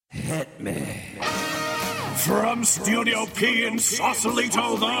Hit me. From Studio P in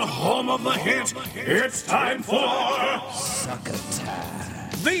Sausalito, the home of the hit, it's time for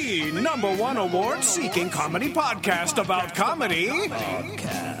Succotash. the #1 award-seeking comedy podcast about comedy.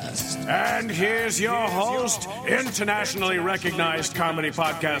 Podcast. And here's your host, internationally recognized comedy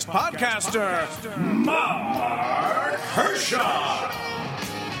podcaster, Mark Hershon.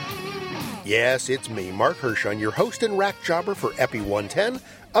 Yes, it's me, Mark Hershon, your host and rack jobber for Epi 110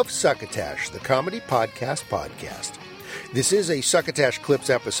 of Succotash, the comedy podcast. This is a Succotash Clips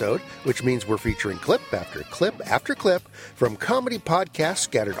episode, which means we're featuring clip after clip after clip from comedy podcasts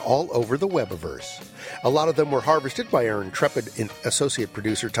scattered all over the Webiverse. A lot of them were harvested by our intrepid associate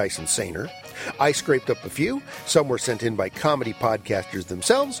producer Tyson Sainer. I scraped up a few. Some were sent in by comedy podcasters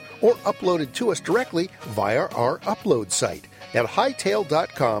themselves or uploaded to us directly via our upload site at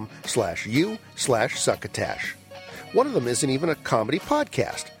hightail.com/u/succotash. One of them isn't even a comedy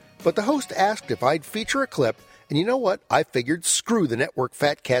podcast, but the host asked if I'd feature a clip, and you know what? I figured screw the network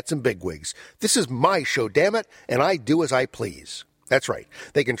fat cats and bigwigs. This is my show, damn it, and I do as I please. That's right.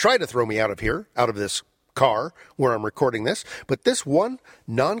 They can try to throw me out of here, out of this car where I'm recording this, but this one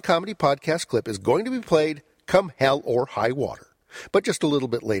non-comedy podcast clip is going to be played come hell or high water, but just a little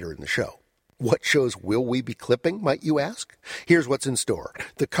bit later in the show. What shows will we be clipping, might you ask? Here's what's in store.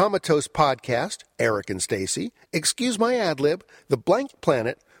 The Comatose Podcast, Eric and Stacy, Excuse My Ad-Lib, The Blank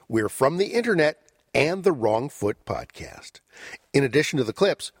Planet, We're From the Internet, and the Wrong Foot Podcast. In addition to the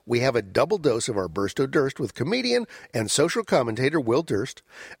clips, we have a double dose of our Burst o' Durst with comedian and social commentator Will Durst,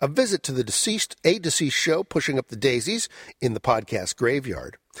 a visit to the deceased show Pushing Up the Daisies in the podcast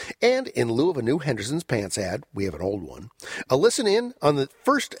graveyard, and in lieu of a new Henderson's Pants ad, we have an old one, a listen in on the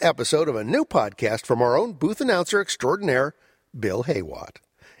first episode of a new podcast from our own booth announcer extraordinaire, Bill Haywatt.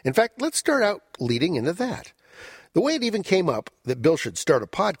 In fact, let's start out leading into that. The way it even came up that Bill should start a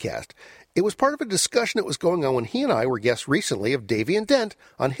podcast, it was part of a discussion that was going on when he and I were guests recently of Davian Dent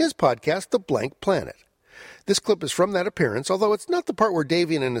on his podcast, The Blank Planet. This clip is from that appearance, although it's not the part where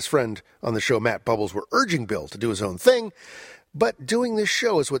Davian and his friend on the show, Matt Bubbles, were urging Bill to do his own thing, but doing this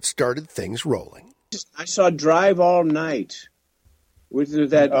show is what started things rolling. I saw Drive All Night with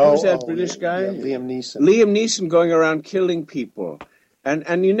that, who's that British guy? Yeah, Liam Neeson. Liam Neeson going around killing people.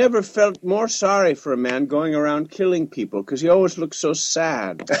 And you never felt more sorry for a man going around killing people because he always looked so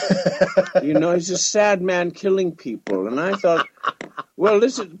sad. You know, he's a sad man killing people. And I thought, well,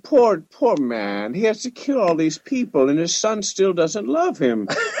 listen, poor man. He has to kill all these people, and his son still doesn't love him.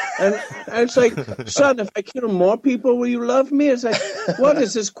 And it's like, son, if I kill more people, will you love me? It's like, what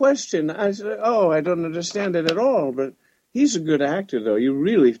is this question? I said, oh, I don't understand it at all. But he's a good actor, though. You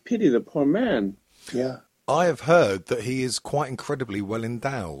really pity the poor man. Yeah. I have heard that he is quite incredibly well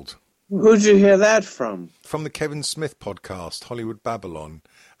endowed. Who'd you hear that from? From the Kevin Smith podcast, Hollywood Babylon.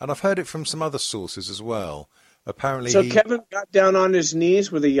 And I've heard it from some other sources as well. Apparently, so Kevin got down on his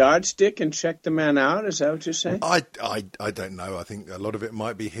knees with a yardstick and checked the man out? Is that what you're saying? I don't know. I think a lot of it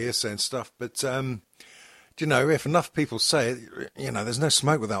might be hearsay and stuff. But, you know, if enough people say it, you know, there's no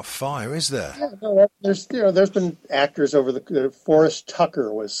smoke without fire, is there? Yeah, no, there's been actors over the Forrest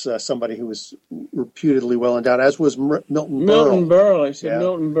Tucker was somebody who was reputedly well endowed, as was Milton Berle. Milton Berle. I said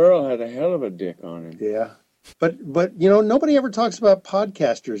Milton Berle had a hell of a dick on him. Yeah. But you know, nobody ever talks about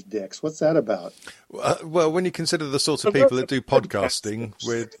podcasters' dicks. What's that about? Well, when you consider the sorts of people that do podcasting,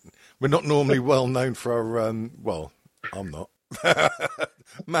 we're not normally well known for our, well, I'm not.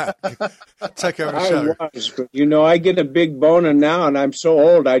 Matt, take over the show. I was, but you know, I get a big boner now, and I'm so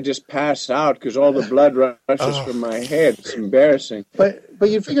old I just pass out because all the blood rushes from my head. It's embarrassing. But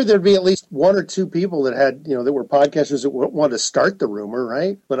you figured there'd be at least one or two people that had, you know, that were podcasters that wanted to start the rumor,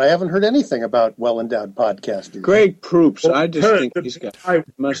 right? But I haven't heard anything about well-endowed podcasters. Greg Proops, I just think he's got. Don't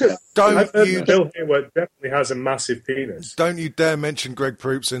you? Bill Haywood definitely has a massive penis. Don't you dare mention Greg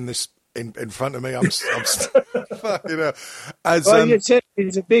Proops in this. In front of me, I'm you know. You said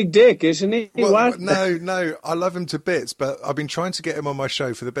he's a big dick, isn't he? Well, no, I love him to bits, but I've been trying to get him on my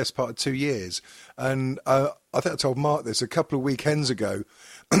show for the best part of 2 years, and I think I told Mark this a couple of weekends ago.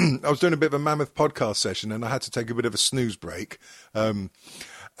 I was doing a bit of a mammoth podcast session, and I had to take a bit of a snooze break. And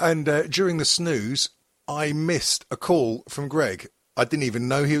during the snooze, I missed a call from Greg. I didn't even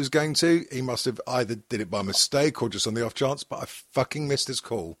know he was going to. He must have either did it by mistake or just on the off chance, but I fucking missed his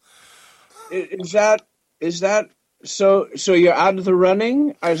call. Is that so? You're out of the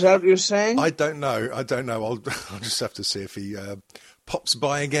running? Is that what you're saying? I don't know. I'll just have to see if he pops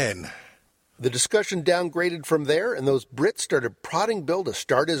by again. The discussion downgraded from there, and those Brits started prodding Bill to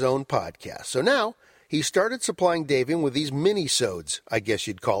start his own podcast. So now he started supplying Davian with these mini-sodes, I guess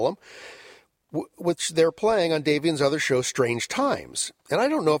you'd call them. which they're playing on Davian's other show, Strange Times. And I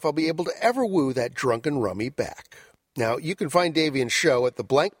don't know if I'll be able to ever woo that drunken rummy back. Now, you can find Davian's show at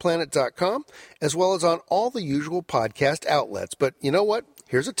theblankplanet.com, as well as on all the usual podcast outlets. But you know what?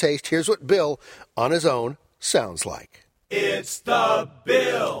 Here's a taste. Here's what Bill, on his own, sounds like. It's the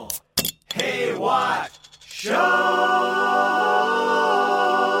Bill Haywatt Show!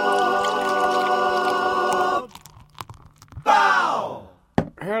 Bow!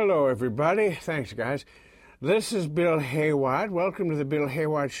 Hello, everybody. Thanks, guys. This is Bill Haywatt. Welcome to the Bill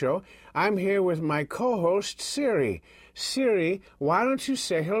Haywatt Show. I'm here with my co-host, Siri. Siri, why don't you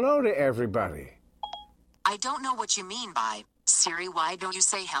say hello to everybody? I don't know what you mean by, Siri, why don't you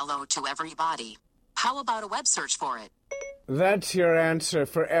say hello to everybody? How about a web search for it? That's your answer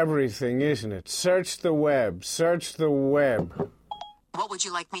for everything, isn't it? Search the web. Search the web. What would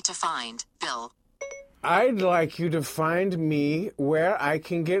you like me to find, Bill? I'd like you to find me where I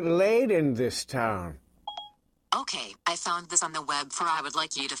can get laid in this town. Okay, I found this on the web for I would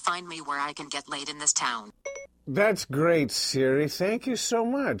like you to find me where I can get laid in this town. That's great, Siri. Thank you so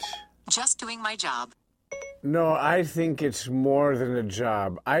much. Just doing my job. No, I think it's more than a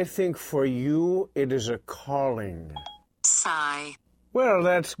job. I think for you, it is a calling. Sigh. Well,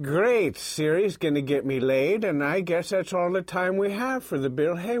 that's great. Siri's going to get me laid, and I guess that's all the time we have for the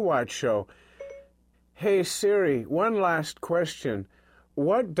Bill Haywatt Show. Hey, Siri, one last question.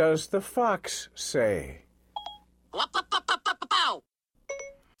 What does the fox say? Pow!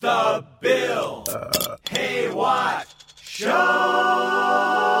 The Bill Haywatt Show!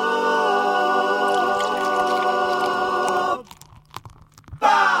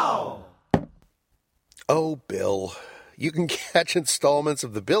 Bow! Oh, Bill. You can catch installments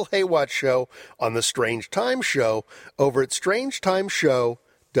of the Bill Haywatt Show on the Strange Times Show over at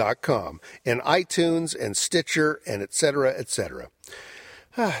strangetimeshow.com and iTunes and Stitcher and et cetera, et cetera.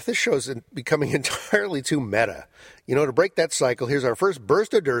 This show's becoming entirely too meta. You know, to break that cycle, here's our first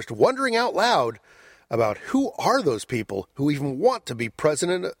Burst of Durst wondering out loud about who are those people who even want to be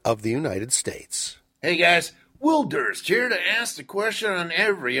President of the United States. Hey guys, Will Durst here to ask the question on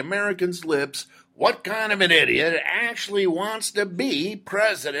every American's lips: what kind of an idiot actually wants to be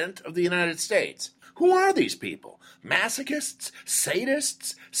President of the United States? Who are these people? Masochists?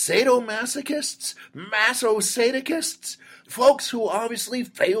 Sadists? Sadomasochists? Masosadochists? Folks who obviously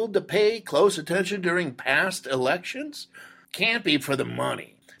failed to pay close attention during past elections? Can't be for the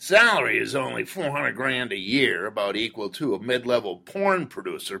money. Salary is only $400,000 a year, about equal to a mid-level porn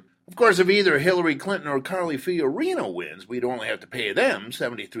producer. Of course, if either Hillary Clinton or Carly Fiorina wins, we'd only have to pay them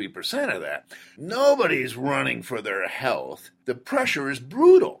 73% of that. Nobody's running for their health. The pressure is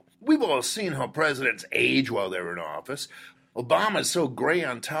brutal. We've all seen how presidents age while they're in office. Obama's so gray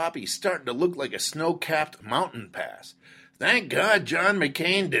on top, he's starting to look like a snow-capped mountain pass. Thank God John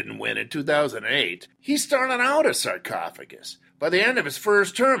McCain didn't win in 2008. He started out a sarcophagus. By the end of his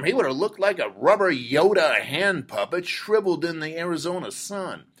first term, he would have looked like a rubber Yoda hand puppet shriveled in the Arizona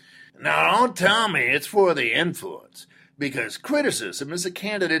sun. Now, don't tell me it's for the influence, because criticism is a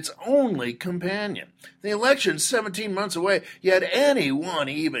candidate's only companion. The election's 17 months away, yet anyone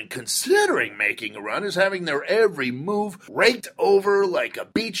even considering making a run is having their every move raked over like a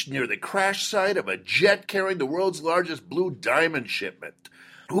beach near the crash site of a jet carrying the world's largest blue diamond shipment.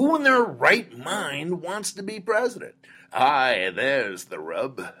 Who in their right mind wants to be president? Aye, there's the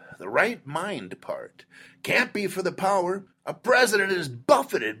rub. The right mind part. Can't be for the power. A president is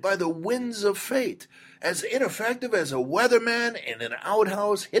buffeted by the winds of fate, as ineffective as a weatherman in an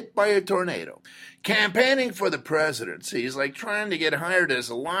outhouse hit by a tornado. Campaigning for the presidency is like trying to get hired as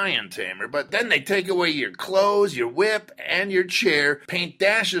a lion tamer, but then they take away your clothes, your whip, and your chair, paint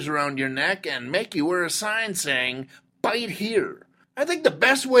dashes around your neck, and make you wear a sign saying, "Bite here." I think the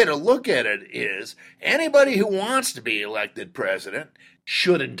best way to look at it is anybody who wants to be elected president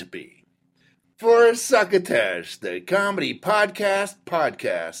shouldn't be. For Succotash, the comedy podcast,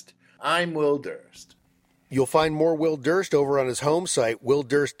 I'm Will Durst. You'll find more Will Durst over on his home site,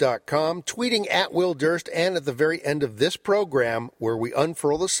 willdurst.com, tweeting at Will Durst, and at the very end of this program, where we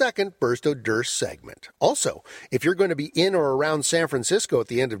unfurl the second Burst of Durst segment. Also, if you're going to be in or around San Francisco at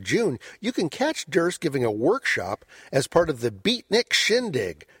the end of June, you can catch Durst giving a workshop as part of the Beatnik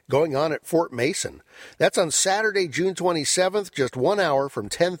Shindig going on at Fort Mason. That's on Saturday, June 27th, just 1 hour from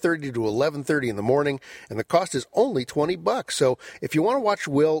 10:30 to 11:30 in the morning, and the cost is only $20. So if you want to watch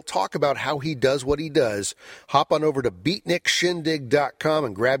Will talk about how he does what he does, hop on over to beatnikshindig.com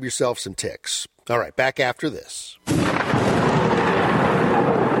and grab yourself some ticks. All right, back after this.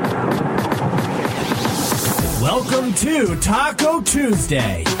 Welcome to Taco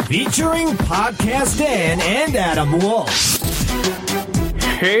Tuesday, featuring Podcast Dan and Adam Wolf.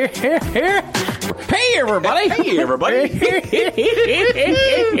 Hey, everybody. Hey, everybody.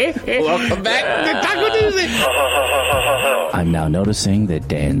 Welcome back to Taco Tuesday. I'm now noticing that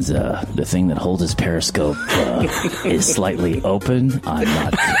Dan's, the thing that holds his periscope is slightly open. I'm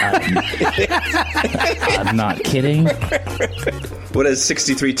not kidding. What has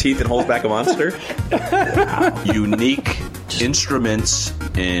 63 teeth and holds back a monster? Unique instruments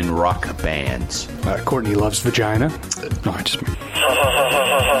in rock bands. Courtney loves vagina. No,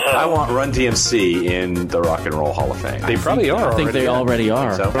 I want Run DMC in the Rock and Roll Hall of Fame. They probably are. I think they already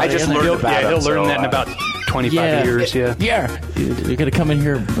are. So. I just learned about he'll learn that in about 25 years. Yeah. You're gonna come in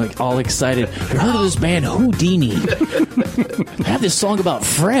here like all excited. You heard of this band Houdini? They have this song about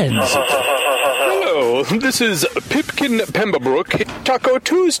friends. Hello, this is Pipkin Pembroke. Taco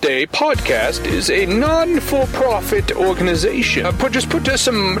Tuesday podcast is a non-for-profit organization. Just put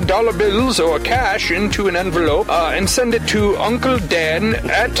some dollar bills or cash into an envelope and send it to Uncle Dan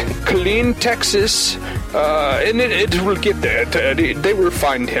at Killeen, Texas, and it will get there. They will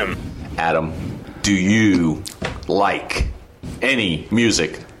find him. Adam, do you like any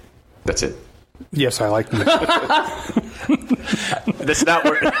music? That's it. Yes, I like music. That's not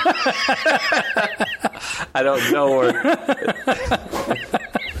where... I don't know where...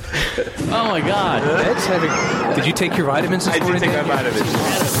 Oh, my God. Did you take your vitamins this morning? I did take my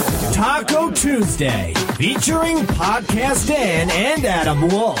vitamins. Taco Tuesday, featuring Podcast Dan and Adam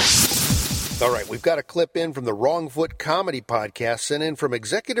Wolf. All right, we've got a clip in from the Wrong Foot Comedy Podcast sent in from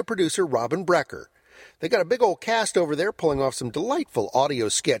executive producer Robin Brecker. They got a big old cast over there pulling off some delightful audio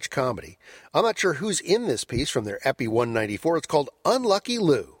sketch comedy. I'm not sure who's in this piece from their Epi 194. It's called Unlucky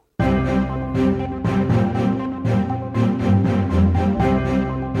Lou. We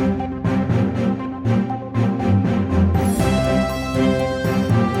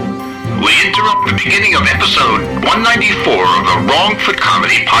interrupt the beginning of episode 194 of the Wrong Foot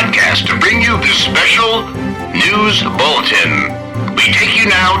Comedy Podcast to bring you this special news bulletin. We take you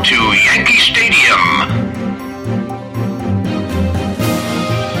now to Yankee Stadium.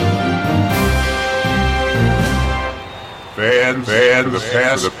 Fans, for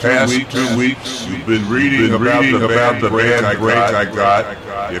the past 2 weeks, you've been reading about the break I got.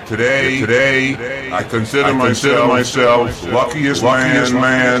 Yet today, I consider myself luckiest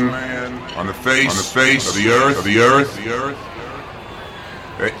man on the face of the earth.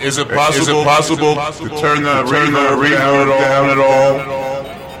 Is it possible to turn the reverb down at all?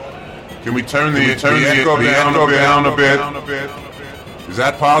 Can we turn the echo down a bit? Is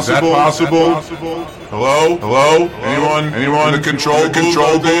that possible? Hello? Anyone in the control booth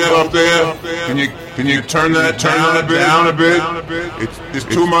up there? Can you turn that down a bit? It's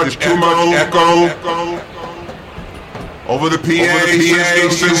too much echo. Over the PA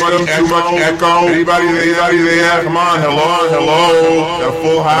system, too much echo. Anybody there? Come on, hello. Got a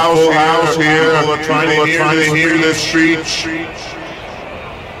full house here. People are trying to hear this speech.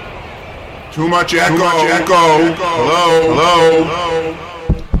 Too much echo. Hello.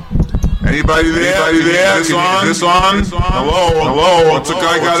 Anybody there? Is this on? Hello. What's a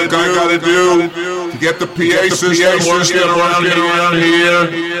guy gotta do to get the PA system working around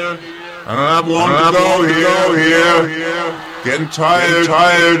here? I don't have long to go here. Getting tired.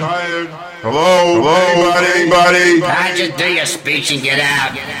 Hello? Anybody? I just do your speech and get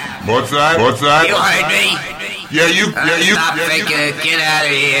out. What's that? You heard me? Yeah, you. Stop faking it. Get out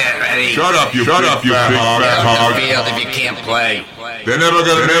of here. Ready? Shut up, you fat hog. Field if you can't play. They're never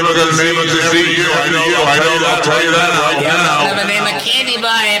gonna name to see you. I know. I'll tell you that right now. Never name a candy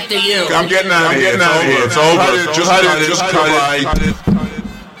bar after you. I'm getting out of here. It's over. Just cut it.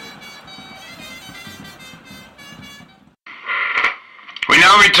 We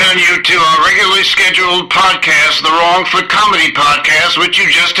now return you to our regularly scheduled podcast, the Wrong Foot Comedy Podcast, which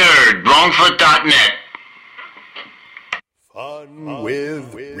you just heard, wrongfoot.net. Fun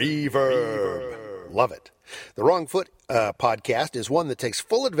with reverb. Love it. The Wrong Foot podcast is one that takes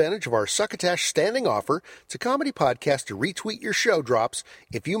full advantage of our Succotash standing offer. It's a comedy podcast to retweet your show drops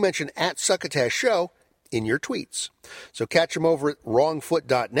if you mention @Succotash Show in your tweets. So catch them over at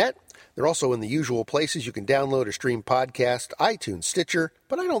wrongfoot.net. They're also in the usual places you can download or stream podcast, iTunes, Stitcher,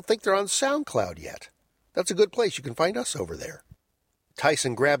 but I don't think they're on SoundCloud yet. That's a good place. You can find us over there.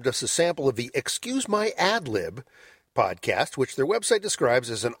 Tyson grabbed us a sample of the Excuse My Ad Lib podcast, which their website describes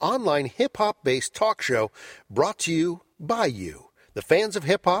as an online hip-hop based talk show brought to you by you, the fans of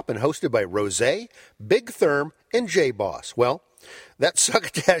hip-hop, and hosted by Rose, Big Therm, and J-Boss. Well, that's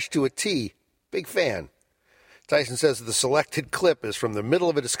Succotash to a T. Big fan. Tyson says the selected clip is from the middle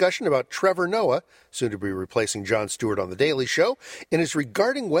of a discussion about Trevor Noah, soon to be replacing Jon Stewart on The Daily Show, and is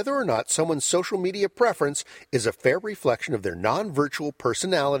regarding whether or not someone's social media preference is a fair reflection of their non-virtual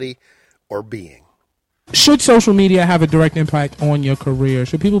personality or being. should social media have a direct impact on your career?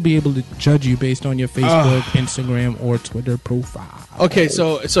 Should people be able to judge you based on your Facebook, Instagram, or Twitter profile? Okay,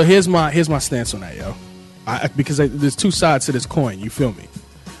 so here's my stance on that, yo. Because there's two sides to this coin. You feel me?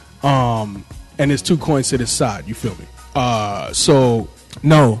 And there's two coins to this side. You feel me? So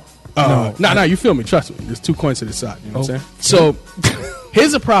no. No, you feel me? Trust me. There's two coins to this side. You know what I'm saying? So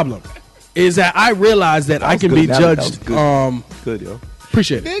here's the problem: is that I realize that I can be judged. Good, yo.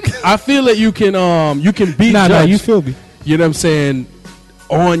 Appreciate it. I feel that you can be judged. No, you feel me? You know what I'm saying?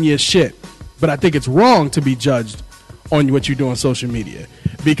 On your shit, but I think it's wrong to be judged on what you do on social media,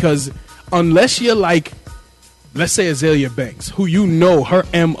 because unless you're like, let's say Azalea Banks, who you know her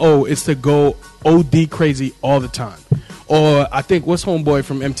MO is to go OD crazy all the time. Or I think, what's homeboy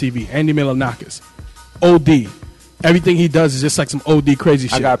from MTV? Andy Milonakis. OD. Everything he does is just like some OD crazy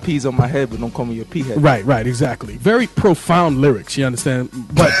shit. I got peas on my head, but don't call me a pea head. Right, exactly. Very profound lyrics, you understand?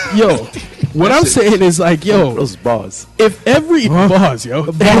 But, yo, what I'm saying is like, yo. Those bars. If every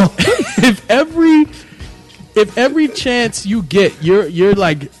if every chance you get, you're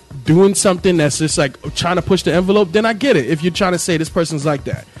like doing something that's just like trying to push the envelope, then I get it. If you're trying to say this person's like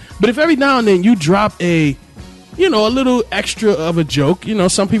that. But if every now and then you drop a little extra of a joke,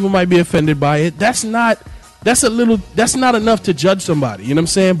 some people might be offended by it. That's not enough to judge somebody. You know what I'm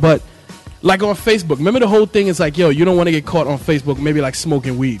saying? But like on Facebook, remember the whole thing is like, yo, you don't want to get caught on Facebook, maybe like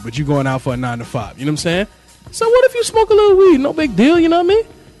smoking weed, but you going out for a 9 to 5. You know what I'm saying? So what if you smoke a little weed? No big deal. You know what I mean?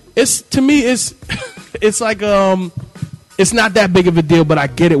 It's like it's not that big of a deal, but I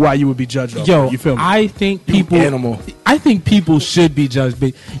get it why you would be judged off. Yo, you feel me? I think people should be judged.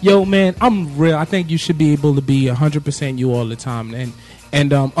 Yo, man, I'm real. I think you should be able to be 100% you all the time.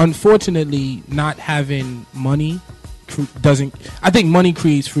 And unfortunately, not having money doesn't. I think money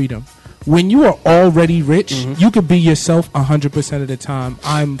creates freedom. When you are already rich, you could be yourself 100% of the time.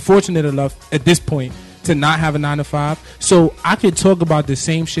 I'm fortunate enough at this point to not have a 9 to 5, so I could talk about the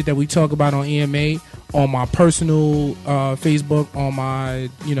same shit that we talk about on EMA on my personal Facebook, on my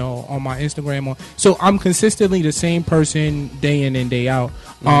Instagram. So I'm consistently the same person day in and day out.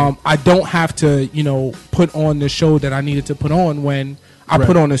 I don't have to put on the show that I needed to put on when I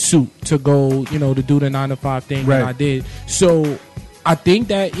put on a suit to go to do the 9 to 5 thing that I did. So I think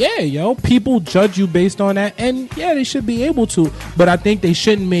that people judge you based on that, and they should be able to, but I think they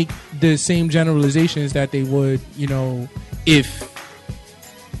shouldn't make the same generalizations that they would if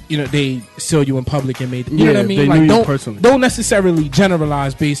they saw you in public and made you know what I mean. They like knew you personally. Don't necessarily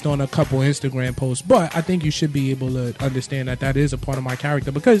generalize based on a couple Instagram posts, but I think you should be able to understand that is a part of my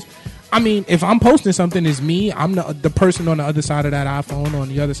character, because I mean, if I'm posting something as me, I'm the person on the other side of that iPhone, on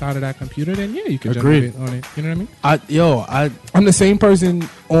the other side of that computer, then you can generate on it. You know what I mean? I'm the same person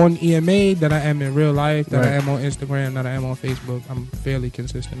on EMA that I am in real life, that I am on Instagram, that I am on Facebook. I'm fairly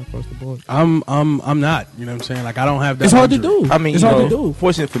consistent across the board. I'm not. You know what I'm saying? Like, I don't have that. It's hard to do. I mean, it's hard to do.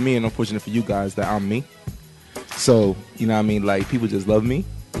 Fortunate for me and unfortunate for you guys that I'm me. So, you know what I mean? Like, people just love me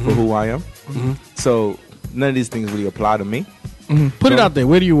for who I am. So, none of these things really apply to me. Put it out there.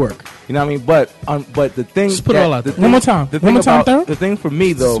 Where do you work? You know what I mean? But the thing. Just put it all out there. One more time. The thing for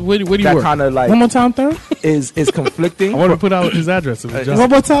me, though, where do you that work? kind of like. One more time, third? Is conflicting. I want to put out his address. One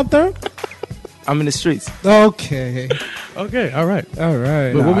more time, third? I'm in the streets. Okay. All right.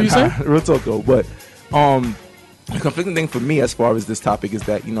 But what were you saying? Real talk, though. But the conflicting thing for me as far as this topic is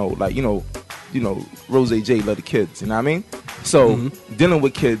that, Rose J love the kids. You know what I mean? So dealing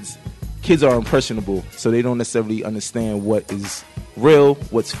with kids are impressionable, so they don't necessarily understand what is real,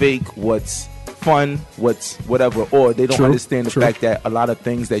 what's fake, what's fun, what's whatever, or they don't understand the fact that a lot of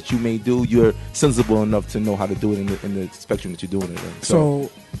things that you may do, you're sensible enough to know how to do it in the spectrum that you're doing it in. So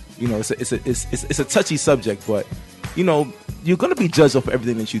it's a touchy subject, but you're gonna be judged off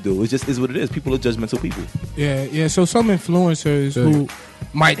everything that you do. It just is what it is. People are judgmental people. Yeah. So some influencers who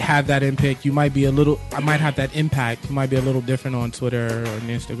might have that impact, I might have that impact. You might be a little different on Twitter or on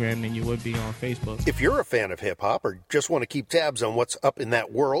Instagram than you would be on Facebook. If you're a fan of hip-hop or just want to keep tabs on what's up in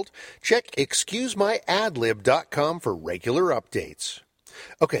that world, check excusemyadlib.com for regular updates.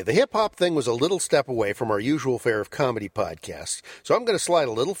 Okay, the hip-hop thing was a little step away from our usual fare of comedy podcasts, so I'm going to slide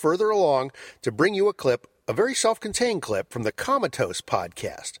a little further along to bring you a very self-contained clip from the Comatose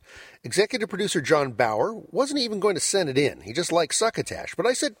podcast. Executive producer John Bauer wasn't even going to send it in. He just liked Succotash. But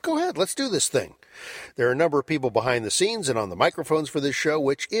I said, go ahead, let's do this thing. There are a number of people behind the scenes and on the microphones for this show,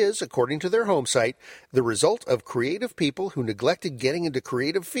 which is, according to their home site, the result of creative people who neglected getting into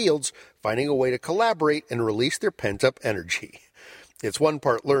creative fields, finding a way to collaborate and release their pent-up energy. It's one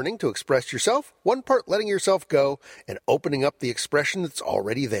part learning to express yourself, one part letting yourself go, and opening up the expression that's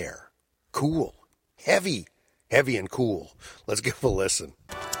already there. Cool. Heavy and cool. Let's give it a listen.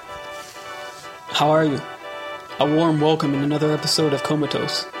 How are you? A warm welcome in another episode of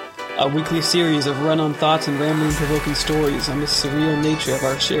Comatose, a weekly series of run-on thoughts and rambling, provoking stories on the surreal nature of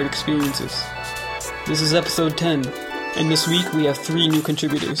our shared experiences. This is episode 10, and this week we have 3 new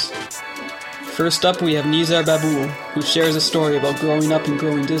contributors. First up, we have Nizar Babu, who shares a story about growing up and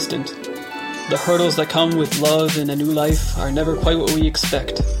growing distant. The hurdles that come with love and a new life are never quite what we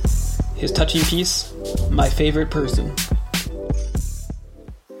expect. His touching piece, My Favorite Person.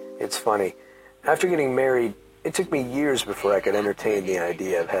 It's funny. After getting married, it took me years before I could entertain the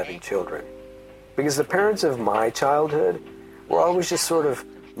idea of having children. Because the parents of my childhood were always just sort of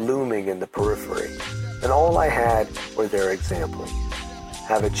looming in the periphery. And all I had were their example.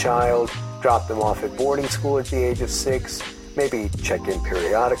 Have a child, drop them off at boarding school at the age of 6, maybe check in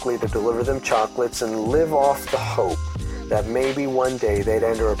periodically to deliver them chocolates, and live off the hope that maybe one day they'd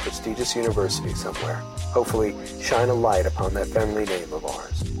enter a prestigious university somewhere. Hopefully shine a light upon that family name of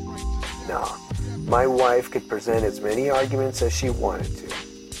ours. No. My wife could present as many arguments as she wanted to.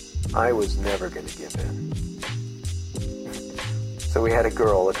 I was never going to give in. So we had a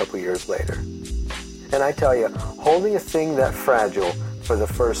girl a couple years later. And I tell you, holding a thing that fragile for the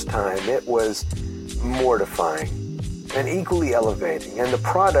first time, it was mortifying and equally elevating. And the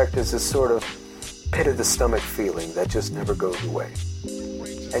product is this sort of pit-of-the-stomach feeling that just never goes away.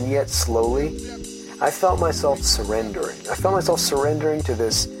 And yet, slowly, I felt myself surrendering. I felt myself surrendering to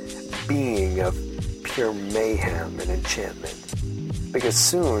this being of pure mayhem and enchantment. Because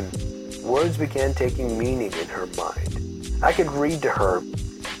soon, words began taking meaning in her mind. I could read to her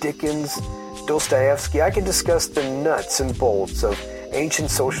Dickens, Dostoevsky. I could discuss the nuts and bolts of ancient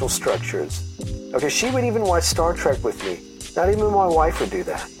social structures. Okay, she would even watch Star Trek with me. Not even my wife would do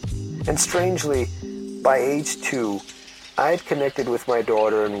that. And strangely, by age 2, I had connected with my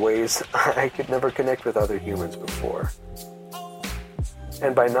daughter in ways I could never connect with other humans before.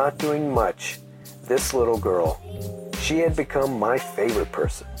 And by not doing much, this little girl, she had become my favorite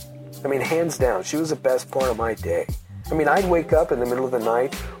person. I mean, hands down, she was the best part of my day. I mean, I'd wake up in the middle of the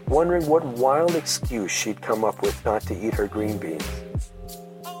night wondering what wild excuse she'd come up with not to eat her green beans.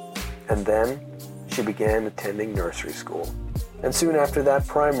 And then she began attending nursery school. And soon after that,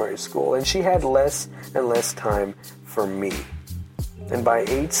 primary school. And she had less and less time for me. And by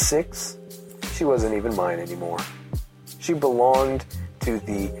age 6, she wasn't even mine anymore. She belonged to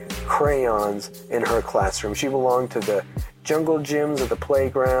the crayons in her classroom. She belonged to the jungle gyms at the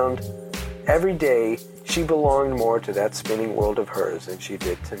playground. Every day, she belonged more to that spinning world of hers than she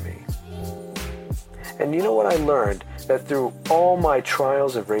did to me. And you know what I learned? That through all my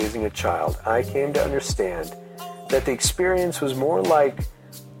trials of raising a child, I came to understand that the experience was more like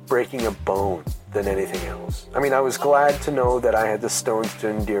breaking a bone than anything else. I mean, I was glad to know that I had the stones to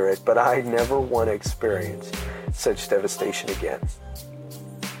endure it, but I never want to experience such devastation again.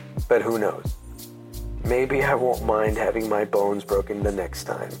 But who knows? Maybe I won't mind having my bones broken the next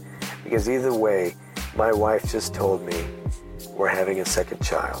time, because either way, my wife just told me we're having a second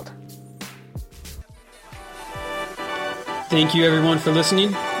child. Thank you everyone for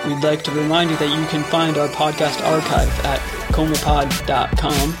listening. We'd like to remind you that you can find our podcast archive at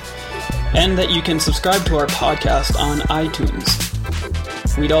comapod.com and that you can subscribe to our podcast on iTunes.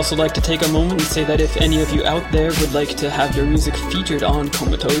 We'd also like to take a moment and say that if any of you out there would like to have your music featured on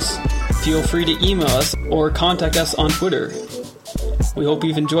Comatose, feel free to email us or contact us on Twitter. We hope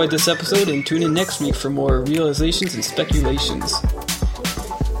you've enjoyed this episode and tune in next week for more realizations and speculations.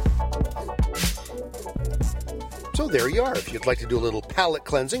 So there you are. If you'd like to do a little palate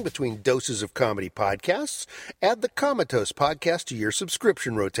cleansing between doses of comedy podcasts, add the Comatose podcast to your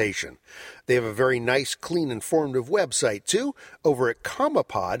subscription rotation. They have a very nice, clean, informative website, too, over at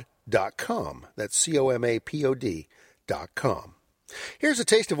comapod.com. That's comapod.com. Here's a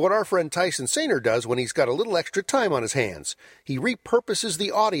taste of what our friend Tyson Sainer does when he's got a little extra time on his hands. He repurposes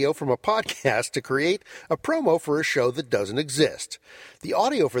the audio from a podcast to create a promo for a show that doesn't exist. The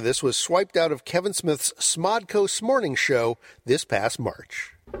audio for this was swiped out of Kevin Smith's Smodco S'morning show this past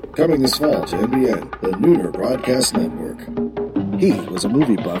March. Coming this fall to NBN, the Nooner Broadcast Network. He was a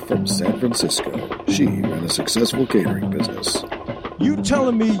movie buff from San Francisco. She ran a successful catering business. You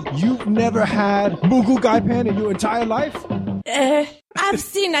telling me you've never had Mughal Gai Pan in your entire life? I've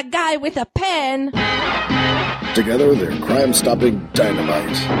seen a guy with a pen. Together, they're crime-stopping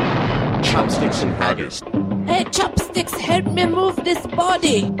dynamite. Chopsticks and haggis. Hey, Chopsticks, help me move this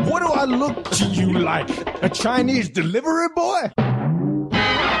body. What do I look to you like? A Chinese delivery boy?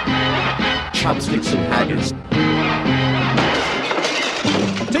 Chopsticks and haggis.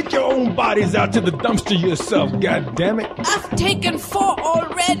 Take your own bodies out to the dumpster yourself, goddammit. I've taken 4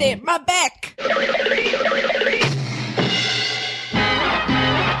 already. My back.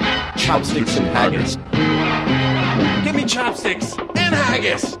 chopsticks and haggis. Give me chopsticks and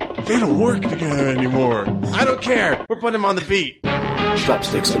haggis. They don't work together anymore. I don't care. We're putting them on the beat.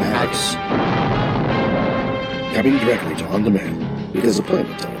 Chopsticks and haggis. Coming directly to On Demand, because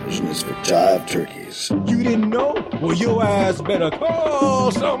appointment television is for jive turkeys. You didn't know? Well, your ass better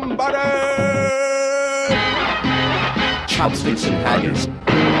call somebody. Chopsticks and haggis.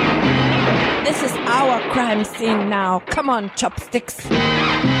 This is our crime scene now. Come on, chopsticks.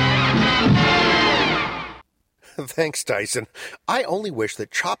 Thanks, Tyson. I only wish that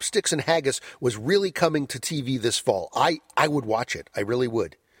Chopsticks and Haggis was really coming to TV this fall. I would watch it. I really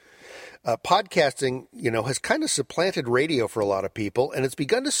would. Podcasting, has kind of supplanted radio for a lot of people, and it's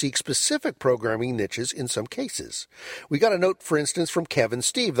begun to seek specific programming niches in some cases. We got a note, for instance, from Kevin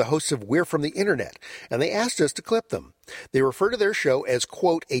Steve, the hosts of We're From the Internet, and they asked us to clip them. They refer to their show as,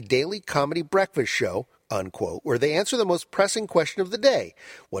 quote, a daily comedy breakfast show, unquote, where they answer the most pressing question of the day,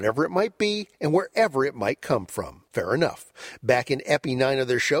 whatever it might be and wherever it might come from. Fair enough. Back in Epi 9 of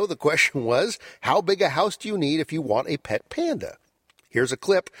their show, the question was, how big a house do you need if you want a pet panda? Here's a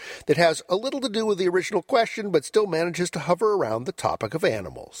clip that has a little to do with the original question, but still manages to hover around the topic of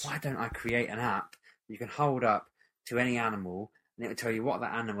animals. Why don't I create an app you can hold up to any animal and it will tell you what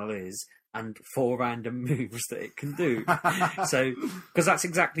that animal is and 4 random moves that it can do? So, because that's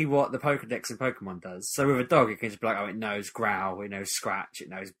exactly what the Pokedex in Pokemon does. So with a dog, it can just be like, oh, it knows growl, it knows scratch, it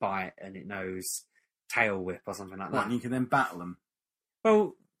knows bite, and it knows tail whip or something like that. And you can then battle them.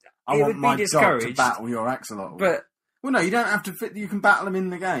 Well, I it want would my be dog discouraged. to battle your axolotl. But well, no, you don't have to fit. You can battle them in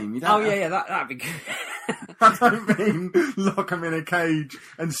the game. You don't that'd be good. I don't mean lock them in a cage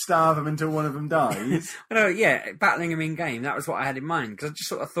and starve them until one of them dies. No, yeah, battling them in game. That was what I had in mind, because I just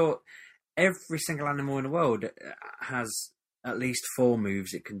sort of thought every single animal in the world has at least 4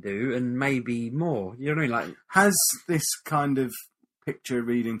 moves it can do, and maybe more. You know what I mean? Like, has this kind of picture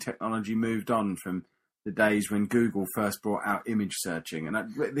reading technology moved on from the days when Google first brought out image searching? And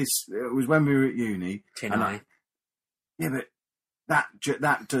it was when we were at uni. Tineye. Yeah, but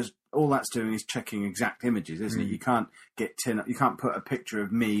that does all that's doing is checking exact images, isn't it? You can't you can't put a picture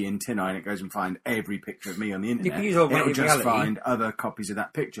of me in Tineye and it goes and find every picture of me on the internet. You can use augmented It'll just reality. find other copies of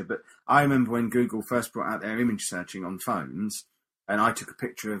that picture. But I remember when Google first brought out their image searching on phones, and I took a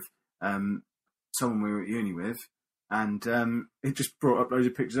picture of someone we were at uni with, and it just brought up loads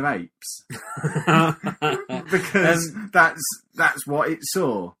of pictures of apes because that's what it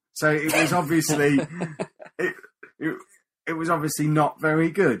saw. So it was obviously it was obviously not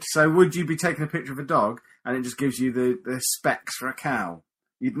very good. So would you be taking a picture of a dog and it just gives you the specs for a cow?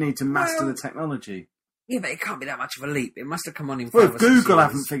 You'd need to master the technology. Yeah, but it can't be that much of a leap. It must have come on in 5 Well, or if 6 Google years.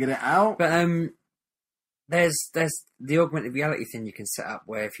 haven't figured it out. But there's the augmented reality thing you can set up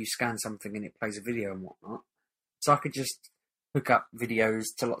where if you scan something and it plays a video and whatnot. So I could just hook up videos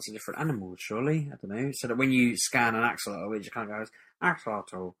to lots of different animals, surely. I don't know. So that when you scan an axolotl, it just kind of goes,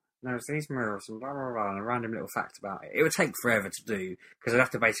 axolotl knows these moves and blah, blah, blah, and a random little fact about it. It would take forever to do because I'd have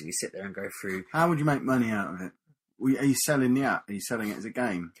to basically sit there and go through. How would you make money out of it? Are you selling the app? Are you selling it as a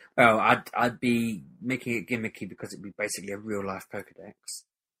game? Well, I'd be making it gimmicky because it'd be basically a real life Pokedex.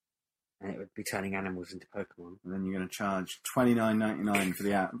 And it would be turning animals into Pokemon. And then you're going to charge $29.99 for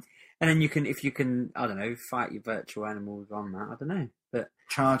the app. And then if you can, I don't know, fight your virtual animals on that. I don't know, but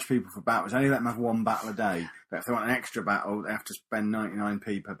charge people for battles. Only let them have 1 battle a day. But if they want an extra battle, they have to spend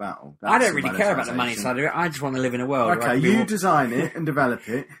 99p per battle. I don't really care about the money side of it. I just want to live in a world. Okay, you design it and develop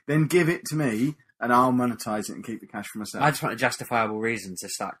it, then give it to me, and I'll monetize it and keep the cash for myself. I just want a justifiable reason to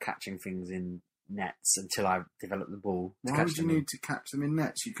start catching things in nets until I develop the ball. Why would you need to catch them in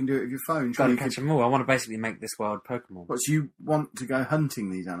nets? You can do it with your phone. Got to catch them all. I want to basically make this world Pokemon. But you want to go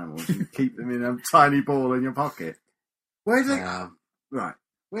hunting these animals and keep them in a tiny ball in your pocket? Where do they? Right.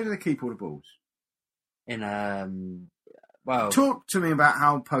 Where do they keep all the balls? Talk to me about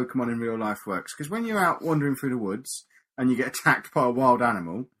how Pokemon in real life works. Because when you're out wandering through the woods and you get attacked by a wild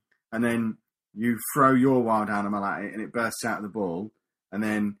animal, and then you throw your wild animal at it and it bursts out of the ball, and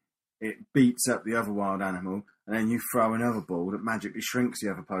then it beats up the other wild animal, and then you throw another ball that magically shrinks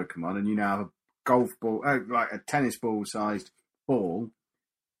the other Pokemon, and you now have a golf ball, like a tennis ball sized ball,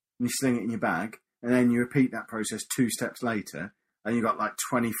 and you sling it in your bag, and then you repeat that process 2 steps later, and you've got like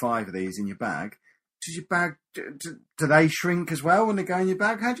 25 of these in your bag. Does your bag, do they shrink as well when they go in your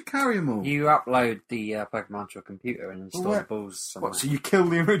bag? How do you carry them all? You upload the Pokemon to a computer and install the balls somewhere. What, so you kill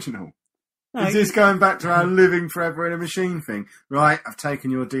the original? No, Is this going back to our living forever in a machine thing? Right, I've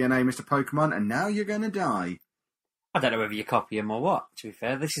taken your DNA, Mr. Pokemon, and now you're going to die. I don't know whether you copy them or what, to be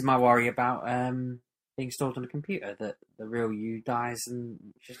fair. This is my worry about being stored on a computer, that the real you dies and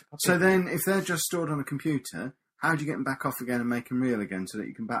it's just a copy. So then, if they're just stored on a computer, how do you get them back off again and make them real again so that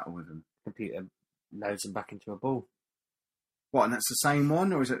you can battle with them? Computer loads them back into a ball. What, and that's the same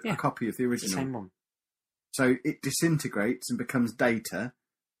one, or is it a copy of the original? It's the same one. So it disintegrates and becomes data,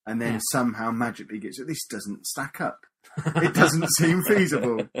 and then somehow magically gets it. This doesn't stack up. It doesn't seem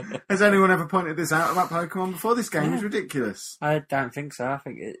feasible. Has anyone ever pointed this out about Pokemon before? This game is ridiculous. I don't think so. I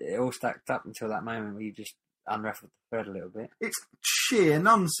think it all stacked up until that moment where you just unraveled the thread a little bit. It's sheer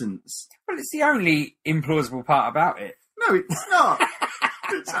nonsense. Well, it's the only implausible part about it. No, it's not.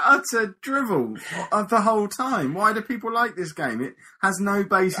 It's utter drivel of the whole time. Why do people like this game? It has no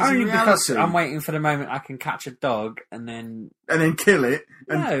basis Only in reality. because I'm waiting for the moment I can catch a dog and then kill it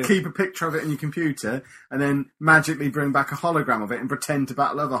and keep a picture of it in your computer and then magically bring back a hologram of it and pretend to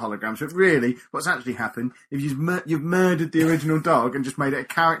battle other holograms. But really, what's actually happened is you've murdered the original dog and just made it a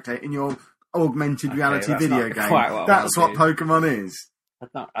character in your augmented reality video game. That's what Pokemon is.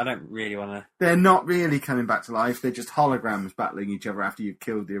 I don't really want to... They're not really coming back to life. They're just holograms battling each other after you've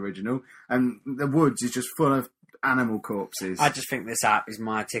killed the original. And the woods is just full of animal corpses. I just think this app is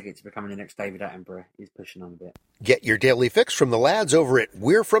my ticket to becoming the next David Attenborough. He's pushing on a bit. Get your daily fix from the lads over at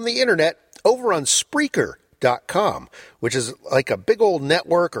We're From the Internet over on Spreaker.com, which is like a big old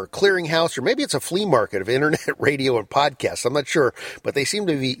network or clearinghouse, or maybe it's a flea market of internet radio and podcasts. I'm not sure, but they seem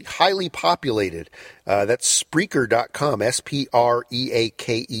to be highly populated. That's Spreaker.com,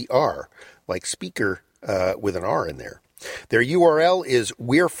 Spreaker, like speaker with an R in there. Their URL is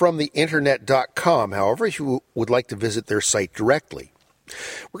we'refromtheinternet.com, however, if you would like to visit their site directly.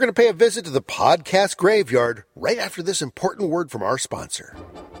 We're going to pay a visit to the podcast graveyard right after this important word from our sponsor.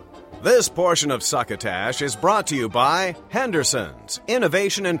 This portion of Succotash is brought to you by Henderson's,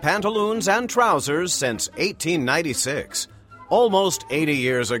 innovation in pantaloons and trousers since 1896. Almost 80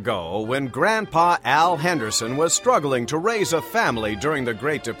 years ago, when Grandpa Al Henderson was struggling to raise a family during the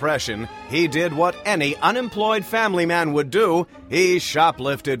Great Depression, he did what any unemployed family man would do. He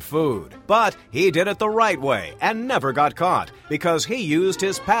shoplifted food. But he did it the right way and never got caught because he used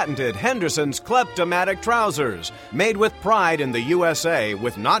his patented Henderson's Kleptomatic trousers, made with pride in the USA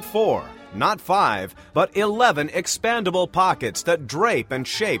with not 4, not 5, but 11 expandable pockets that drape and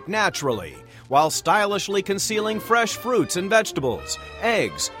shape naturally, while stylishly concealing fresh fruits and vegetables,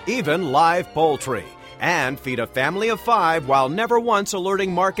 eggs, even live poultry, and feed a family of 5 while never once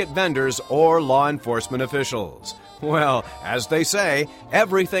alerting market vendors or law enforcement officials. Well, as they say,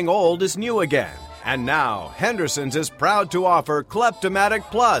 everything old is new again. And now, Henderson's is proud to offer Kleptomatic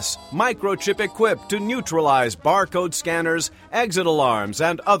Plus, microchip equipped to neutralize barcode scanners, exit alarms,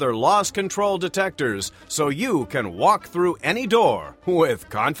 and other loss control detectors, so you can walk through any door with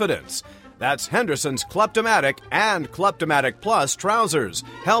confidence. That's Henderson's Kleptomatic and Kleptomatic Plus trousers,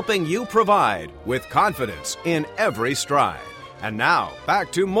 helping you provide with confidence in every stride. And now,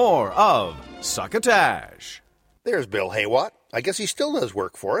 back to more of Succotash. There's Bill Haywatt. I guess he still does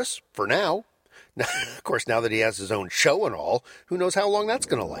work for us, for now. Now, of course, now that he has his own show and all, who knows how long that's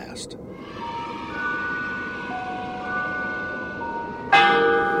going to last.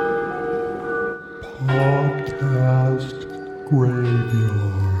 Podcast Graveyard.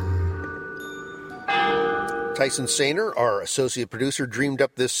 Tyson Sainer, our associate producer, dreamed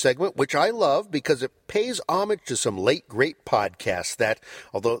up this segment, which I love because it pays homage to some late great podcasts that,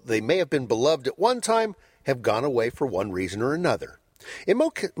 although they may have been beloved at one time, have gone away for one reason or another. In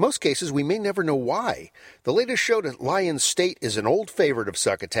most cases, we may never know why. The latest show to Lion State is an old favorite of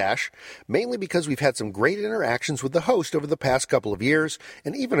Succotash, mainly because we've had some great interactions with the host over the past couple of years,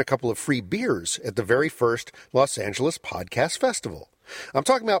 and even a couple of free beers at the very first Los Angeles Podcast Festival. I'm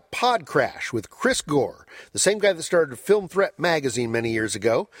talking about Pod Crash with Chris Gore, the same guy that started Film Threat magazine many years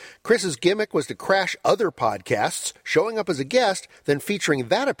ago. Chris's gimmick was to crash other podcasts, showing up as a guest, then featuring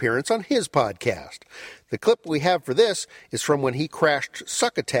that appearance on his podcast. The clip we have for this is from when he crashed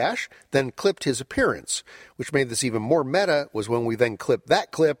Succotash, then clipped his appearance. Which made this even more meta was when we then clipped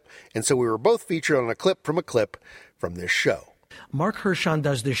that clip, and so we were both featured on a clip from this show. Mark Hershon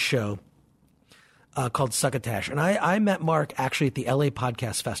does this show called Succotash. And I met Mark actually at the LA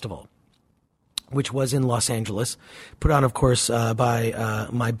Podcast Festival, which was in Los Angeles, put on, of course, by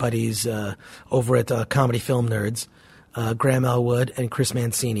my buddies over at Comedy Film Nerds, Graham Elwood and Chris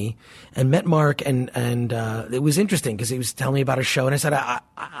Mancini, and met Mark. And it was interesting because he was telling me about a show. And I said,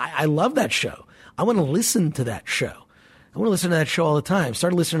 I love that show. I want to listen to that show. I want to listen to that show all the time.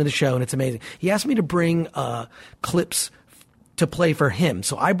 Started listening to the show, and it's amazing. He asked me to bring clips to play for him.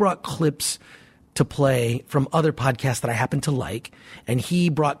 So I brought clips to play from other podcasts that I happen to like, and he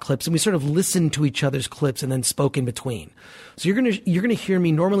brought clips, and we sort of listened to each other's clips and then spoke in between. So you're gonna hear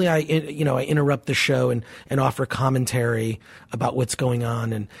me. Normally, I interrupt the show and offer commentary about what's going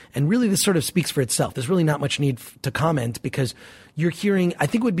on, and really this sort of speaks for itself. There's really not much need to comment because you're hearing. I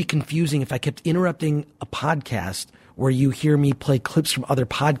think it would be confusing if I kept interrupting a podcast where you hear me play clips from other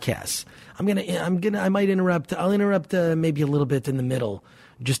podcasts. I might interrupt. I'll interrupt maybe a little bit in the middle.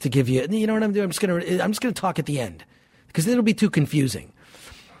 Just to give you, you know what I'm doing? I'm just gonna talk at the end because it'll be too confusing.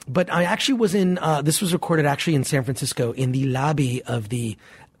 But I actually was in. This was recorded actually in San Francisco in the lobby of the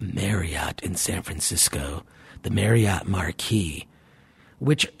Marriott in San Francisco, the Marriott Marquis,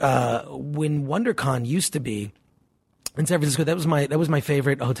 which when WonderCon used to be in San Francisco, that was my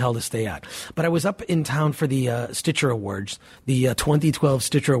favorite hotel to stay at. But I was up in town for the Stitcher Awards, the 2012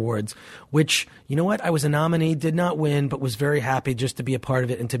 Stitcher Awards, which, you know what, I was a nominee, did not win, but was very happy just to be a part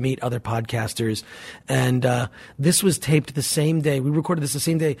of it and to meet other podcasters. And this was taped the same day. We recorded this the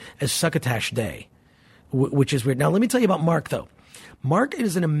same day as Succotash Day, which is weird. Now, let me tell you about Mark, though. Mark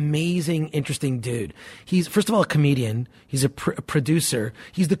is an amazing, interesting dude. He's, first of all, a comedian. He's a producer.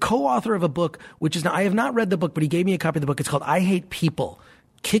 He's the co-author of a book, which is, now, I have not read the book, but he gave me a copy of the book. It's called I Hate People.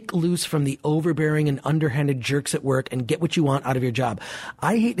 Kick loose from the overbearing and underhanded jerks at work and get what you want out of your job.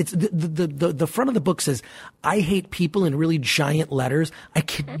 I hate, it's the front of the book says, I hate people in really giant letters. I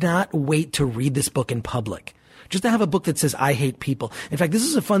cannot wait to read this book in public. Just to have a book that says, I hate people. In fact, this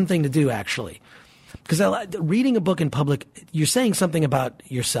is a fun thing to do, actually. Because reading a book in public, you're saying something about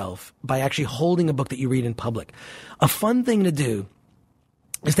yourself by actually holding a book that you read in public. A fun thing to do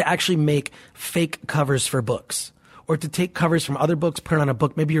is to actually make fake covers for books, or to take covers from other books, put it on a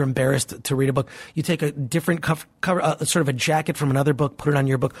book. Maybe you're embarrassed to read a book. You take a different cover, sort of a jacket from another book, put it on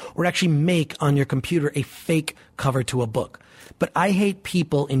your book, or actually make on your computer a fake cover to a book. But I Hate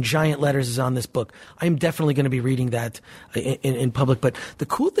People in giant letters is on this book. I'm definitely going to be reading that in public. But the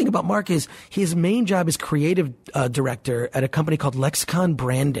cool thing about Mark is his main job is creative director at a company called Lexicon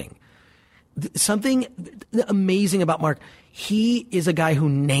Branding. Something amazing about Mark, he is a guy who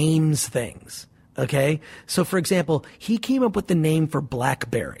names things. Okay? So, for example, he came up with the name for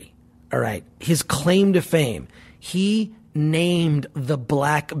BlackBerry. All right? His claim to fame. He named the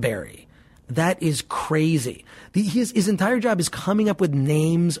BlackBerry. That is crazy. His entire job is coming up with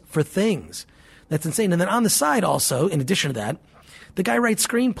names for things. That's insane. And then on the side also, in addition to that, the guy writes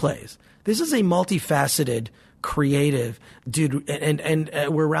screenplays. This is a multifaceted, creative dude, and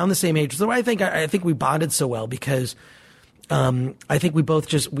we're around the same age. So I think we bonded so well because I think we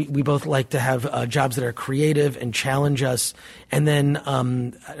both we both like to have jobs that are creative and challenge us. And then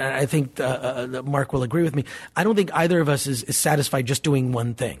I think Mark will agree with me. I don't think either of us is satisfied just doing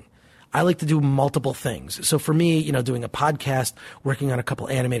one thing. I like to do multiple things. So for me, doing a podcast, working on a couple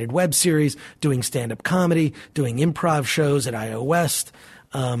animated web series, doing stand-up comedy, doing improv shows at IO West.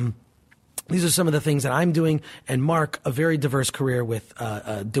 These are some of the things that I'm doing. And Mark, a very diverse career with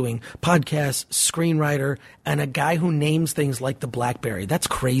doing podcasts, screenwriter, and a guy who names things like the BlackBerry. That's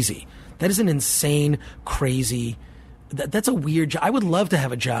crazy. That is an insane, crazy. That's a weird job. I would love to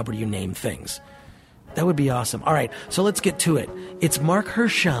have a job where you name things. That would be awesome. All right, so let's get to it. It's Mark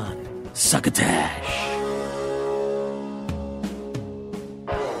Hershon, Succotash.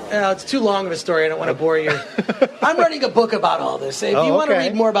 It's too long of a story. I don't want to bore you. I'm writing a book about all this. If you want to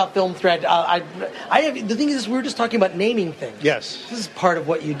read more about Film Thread, I have. The thing is, we were just talking about naming things. Yes. This is part of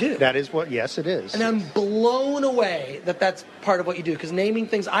what you do. That is what, yes, it is. And I'm blown away that that's part of what you do, because naming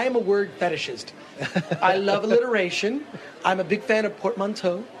things, I am a word fetishist. I love alliteration. I'm a big fan of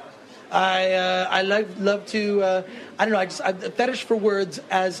portmanteau. I love to, I don't know, I fetish for words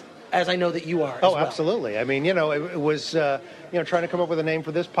as I know that you are. Oh, well. Absolutely. I mean, it was, trying to come up with a name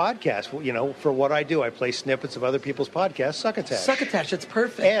for this podcast. For what I do, I play snippets of other people's podcasts. Succotash. Succotash. It's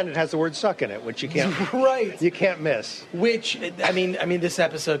perfect. And it has the word "suck" in it, which you can't. Right. You can't miss. Which I mean, this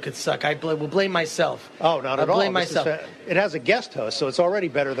episode could suck. I will blame myself. Oh, not at all. Blame myself. It has a guest host, so it's already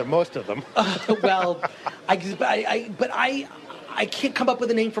better than most of them. Well, I can't come up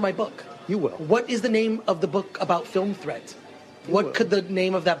with a name for my book. You will. What is the name of the book about Film Threads? What could the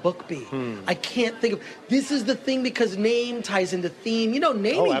name of that book be? I can't think of. This is the thing, because name ties into theme.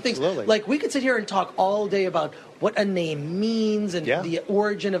 Naming things. Like, we could sit here and talk all day about what a name means and the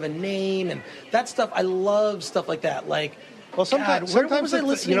origin of a name and that stuff. I love stuff like that. Like, well, sometimes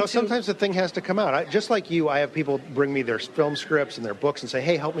the thing has to come out. Just like you, I have people bring me their film scripts and their books and say,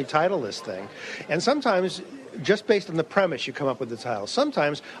 "Hey, help me title this thing." And sometimes just based on the premise, you come up with the title.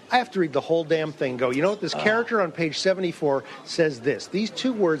 Sometimes I have to read the whole damn thing and go, you know what, this character on page 74 says this. These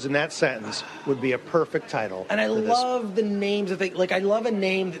 2 words in that sentence would be a perfect title. And I love the names of things. Like, I love a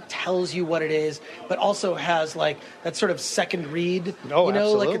name that tells you what it is, but also has, like, that sort of second read. Oh, you know,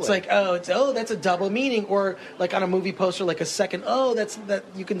 absolutely. like, it's like, that's a double meaning. Or, like, on a movie poster, like a second, that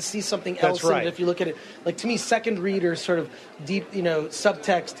you can see something else in it if you look at it. Like, to me, second read or sort of deep,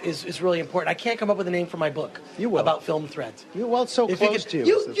 subtext is really important. I can't come up with a name for my book about film threads. It's so close to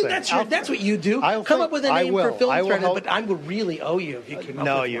you. That's what you do. Come up with a name for film thread, but I would really owe you if you came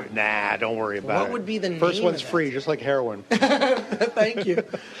up with one. Nah, don't worry about it. What would be the name? First one's free, just like heroin. Thank you.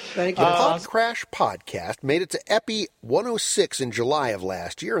 The Pod Crash podcast made it to Epi 106 in July of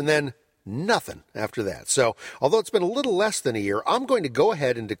last year, and then nothing after that. So, although it's been a little less than a year, I'm going to go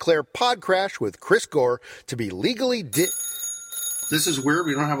ahead and declare Pod Crash with Chris Gore to be legally This is weird.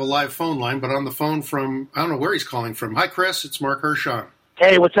 We don't have a live phone line, but on the phone from, I don't know where he's calling from. Hi, Chris. It's Mark Hershon.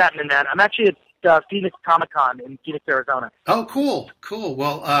 Hey, what's happening, man? I'm actually at Phoenix Comic-Con in Phoenix, Arizona. Oh, cool.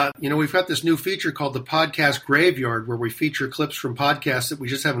 Well, we've got this new feature called the Podcast Graveyard, where we feature clips from podcasts that we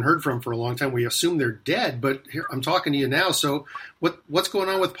just haven't heard from for a long time. We assume they're dead, but here I'm talking to you now. So what's going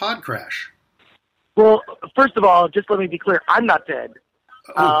on with Pod Crash? Well, first of all, just let me be clear. I'm not dead.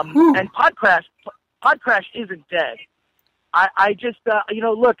 And Pod Crash isn't dead. I just,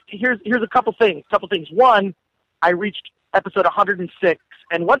 look, here's a couple things. One, I reached episode 106,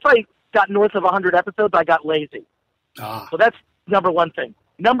 and once I got north of 100 episodes, I got lazy. So that's number one thing.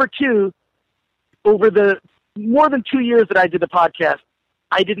 Number two, over the more than 2 years that I did the podcast,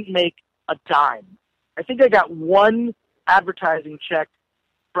 I didn't make a dime. I think I got one advertising check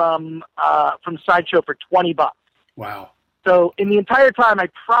from Sideshow for $20. Wow. So in the entire time, I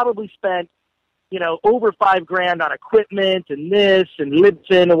probably spent, over $5,000 on equipment and this and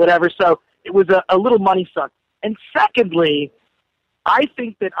Libsyn or whatever. So it was a little money suck. And secondly, I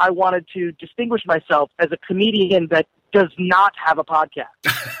think that I wanted to distinguish myself as a comedian that does not have a podcast,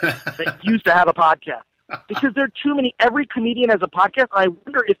 that used to have a podcast. Because there are too many. Every comedian has a podcast. And I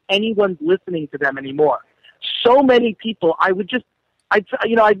wonder if anyone's listening to them anymore. So many people. I'd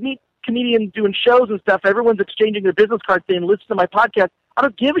meet comedians doing shows and stuff. Everyone's exchanging their business cards saying, listen to my podcast. I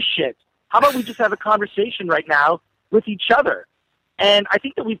don't give a shit. How about we just have a conversation right now with each other? And I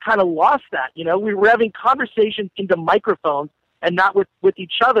think that we've kind of lost that. We were having conversations into microphones and not with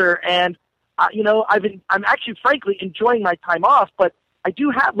each other. And, I'm actually, frankly, enjoying my time off, but I do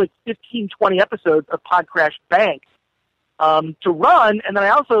have like 15, 20 episodes of Pod Crash Bank to run. And then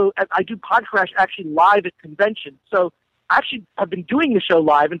I do Pod Crash actually live at conventions. So I actually have been doing the show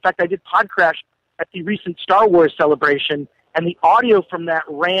live. In fact, I did Pod Crash at the recent Star Wars celebration, and the audio from that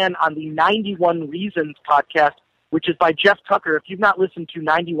ran on the 91 Reasons podcast, which is by Jeff Tucker. If you've not listened to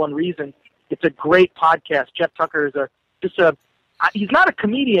 91 Reasons, it's a great podcast. Jeff Tucker is he's not a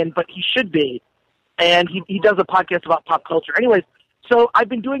comedian, but he should be. And he does a podcast about pop culture. Anyways, so I've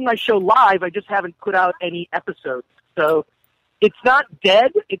been doing my show live. I just haven't put out any episodes. So it's not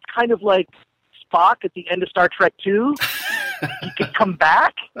dead. It's kind of like Spock at the end of Star Trek II. He could come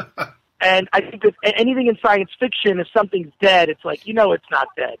back. And I think that anything in science fiction, if something's dead, it's like, it's not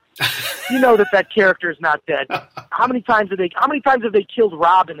dead. That character is not dead. How many times have they killed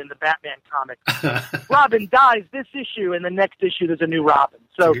Robin in the Batman comic? Robin dies this issue, and the next issue there's a new Robin.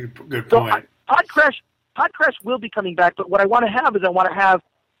 So, good point. Pod Crash will be coming back, but what I want to have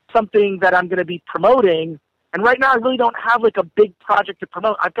something that I'm going to be promoting. And right now I really don't have like a big project to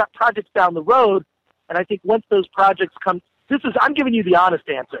promote. I've got projects down the road, and I think once those projects come, I'm giving you the honest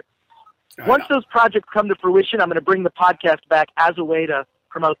answer. Once those projects come to fruition, I'm going to bring the podcast back as a way to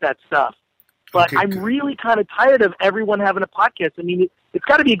promote that stuff. But I'm really kind of tired of everyone having a podcast. I mean, it's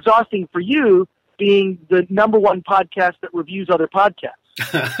got to be exhausting for you being the number one podcast that reviews other podcasts.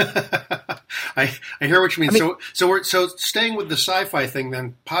 I hear what you mean. So staying with the sci-fi thing,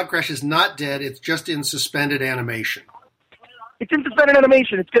 then Pod Crash is not dead. It's just in suspended animation. It's in suspended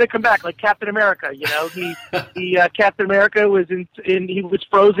animation. It's going to come back like Captain America. Captain America was he was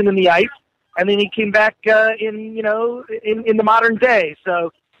frozen in the ice, and then he came back in the modern day.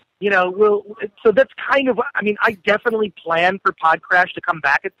 So, so that's kind of. I mean, I definitely plan for Pod Crash to come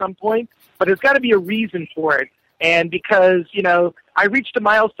back at some point, but there's got to be a reason for it. And because I reached a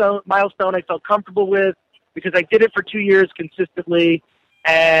milestone I felt comfortable with because I did it for 2 years consistently.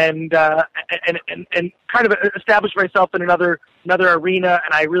 And kind of established myself in another arena,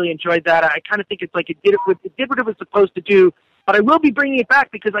 and I really enjoyed that. I kind of think it's like it did what it was supposed to do. But I will be bringing it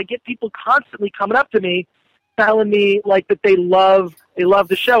back because I get people constantly coming up to me, telling me like that they love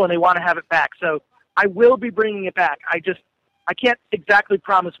the show and they want to have it back. So I will be bringing it back. I can't exactly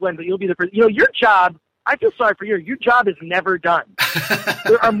promise when, but you'll be the first. Your job. I feel sorry for you. Your job is never done.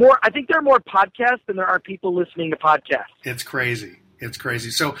 I think there are more podcasts than there are people listening to podcasts. It's crazy. It's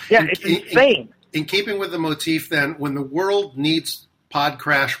crazy. So yeah, it's insane. In keeping with the motif, then, when the world needs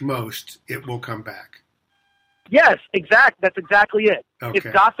Podcrash most, it will come back. Yes, that's exactly it. Okay.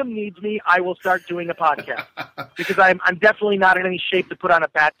 If Gotham needs me, I will start doing a podcast because I'm definitely not in any shape to put on a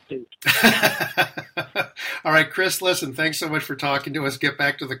bat suit. All right, Chris, listen, thanks so much for talking to us. Get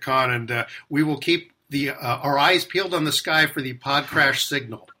back to the con, and we will keep our eyes peeled on the sky for the Podcrash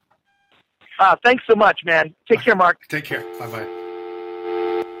signal. Thanks so much, man. Take care, Mark. Take care. Bye-bye.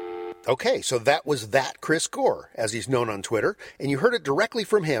 Okay, so that was that Chris Gore, as he's known on Twitter, and you heard it directly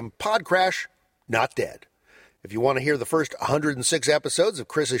from him, Podcrash, not dead. If you want to hear the first 106 episodes of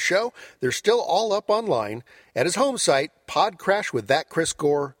Chris's show, they're still all up online at his home site,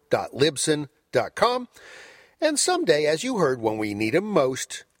 podcrashwiththatchrisgore.libsyn.com, and someday, as you heard, when we need him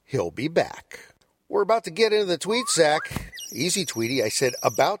most, he'll be back. We're about to get into the tweet sack. Easy, Tweety, I said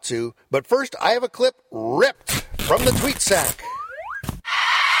about to, but first I have a clip ripped from the tweet sack.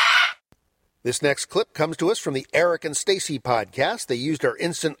 This next clip comes to us from the Eric and Stacy podcast. They used our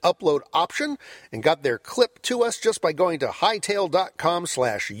instant upload option and got their clip to us just by going to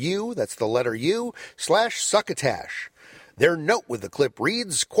hightail.com/u, that's the letter U, /succotash. Their note with the clip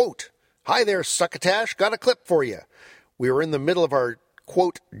reads, quote, "Hi there, Succotash, got a clip for you. We were in the middle of our,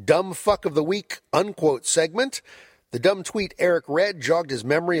 quote, dumb fuck of the week, unquote segment. The dumb tweet Eric read jogged his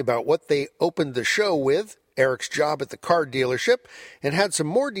memory about what they opened the show with, Eric's job at the car dealership, and had some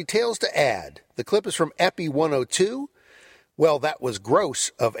more details to add. The clip is from Epi 102. Well, that was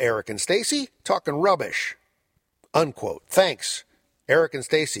gross of Eric and Stacy, talking rubbish. Unquote. Thanks, Eric and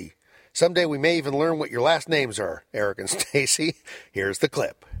Stacy. Someday we may even learn what your last names are, Eric and Stacy. Here's the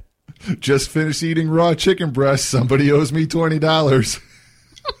clip. Just finished eating raw chicken breast. Somebody owes me $20.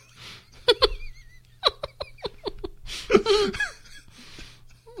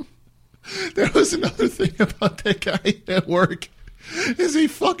 That was another thing about that guy at work, is he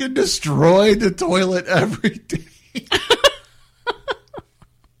fucking destroyed the toilet every day.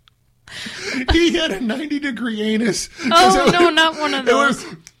 He had a 90-degree anus. Oh, no, not one of those.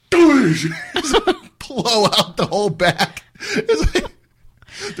 It was blow out the whole back. It's like,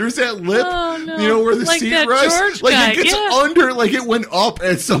 there's that lip, you know, where the Like seat that rests. George Like guy, it gets yeah. under, like it went up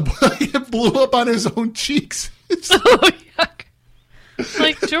at some point. It blew up on his own cheeks.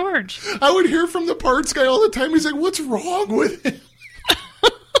 Like George. I would hear from the parts guy all the time. He's like, "What's wrong with him?"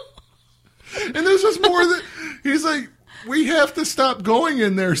 And this was more that he's like, "We have to stop going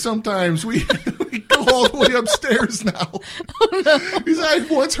in there sometimes. We go all the way upstairs now." Oh, no. He's like, "I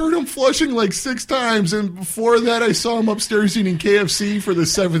once heard him flushing like 6 times, and before that, I saw him upstairs eating KFC for the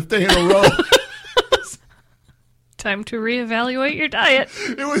 7th day in a row." Time to reevaluate your diet.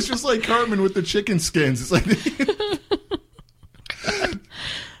 It was just like Cartman with the chicken skins. It's like.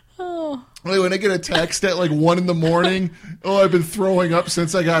 Oh. Like when I get a text at like 1 a.m, "Oh, I've been throwing up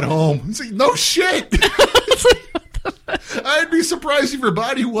since I got home." It's like, no shit. I'd be surprised if your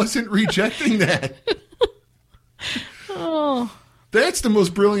body wasn't rejecting that. Oh. That's the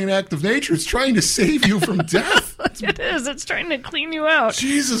most brilliant act of nature. It's trying to save you from death. It is. It's trying to clean you out.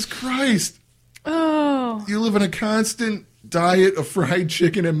 Jesus Christ. Oh. You live in a constant diet of fried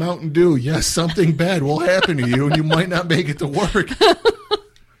chicken and Mountain Dew. Yes, something bad will happen to you and you might not make it to work.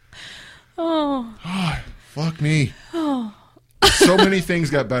 Oh. Fuck me. Oh. So many things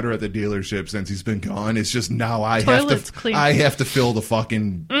got better at the dealership since he's been gone. It's just now I Toilet's have to clean. I have to fill the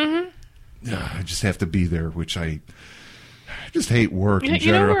fucking Mm-hmm. I just have to be there, which I just hate work in You know,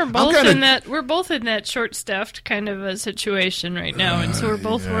 general. we're both in that short-staffed kind of a situation right now, and so we're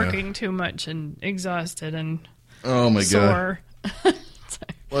both working too much and exhausted and oh my sore. God.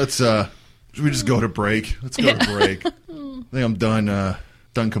 Let's should we just go to break? Let's go to break. I think I'm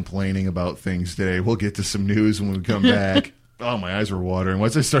done complaining about things today. We'll get to some news when we come back. Oh, my eyes were watering.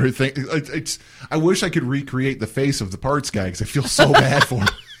 Once I started thinking, I wish I could recreate the face of the parts guy because I feel so bad for him.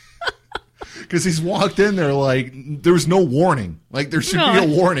 Because he's walked in there like there was no warning. Like there should be a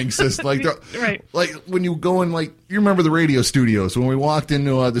warning system. Like right. Like when you go in, like you remember the radio studios. When we walked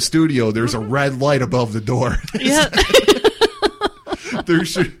into the studio, there's a red light above the door. Yeah. There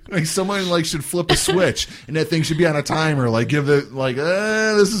should someone should flip a switch and that thing should be on a timer. Like give it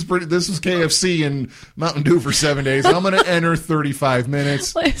this is KFC and Mountain Dew for 7 days. I'm going to enter 35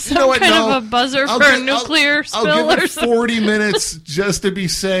 minutes. Like some kind of a buzzer for a nuclear spill I'll give or it 40 minutes just to be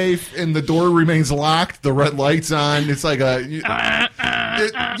safe, and the door remains locked. The red light's on. It's like yeah.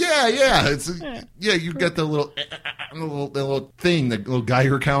 You get the little thing, the little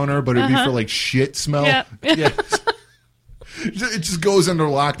Geiger counter, but it'd be for like shit smell. Yeah. It just goes under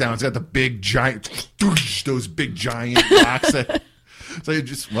lockdown. It's got the big giant, those big giant locks. So you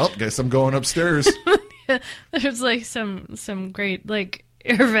just, well, guess I'm going upstairs. There's like some great like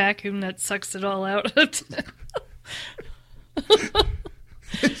air vacuum that sucks it all out.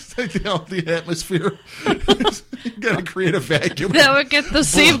 It's like the atmosphere. You gotta create a vacuum. That would get the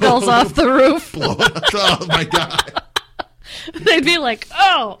seagulls off the roof. Blow it up. Oh my god. They'd be like,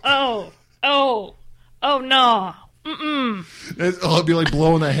 oh no. It'd be like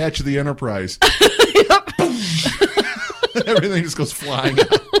blowing the hatch of the Enterprise. Everything just goes flying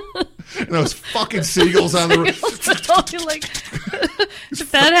out. And those fucking seagulls on the roof. Like, if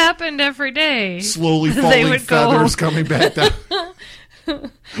that happened every day, slowly falling feathers coming back down.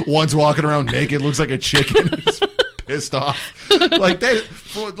 One's walking around naked, looks like a chicken. He's pissed off. Like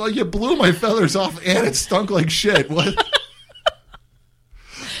you blew my feathers off and it stunk like shit. What?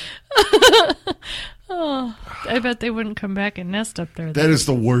 Oh, I bet they wouldn't come back and nest up there. That is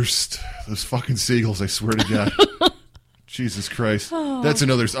the worst. Those fucking seagulls, I swear to God. Jesus Christ. Oh. That's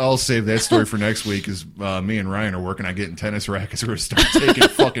another. I'll save that story for next week because me and Ryan are working on getting tennis rackets. We're going to start taking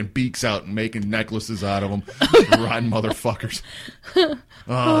fucking beaks out and making necklaces out of them. Rotten motherfuckers.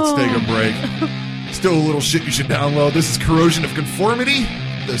 Let's take a break. Still a little shit you should download. This is Corrosion of Conformity.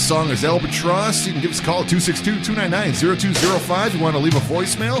 The song is Albatross. You can give us a call at 262-299-0205 if you want to leave a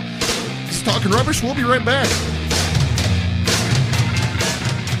voicemail. It's Talking Rubbish. We'll be right back.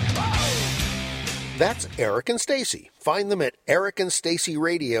 That's Eric and Stacy. Find them at Eric and Stacy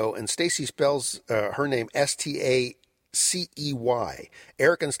Radio, and Stacy spells her name Stacey,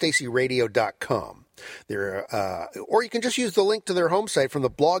 ericandstacyradio.com. Or you can just use the link to their home site from the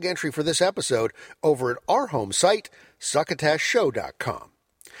blog entry for this episode over at our home site, succotashshow.com.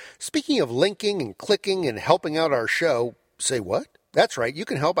 Speaking of linking and clicking and helping out our show, say what? That's right, you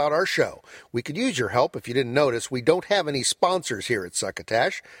can help out our show. We could use your help. If you didn't notice, we don't have any sponsors here at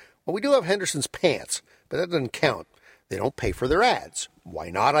Succotash. Well, we do have Henderson's Pants, but that doesn't count. They don't pay for their ads. Why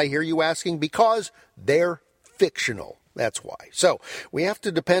not, I hear you asking? Because they're fictional. That's why. So, we have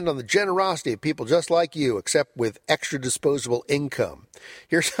to depend on the generosity of people just like you, except with extra disposable income.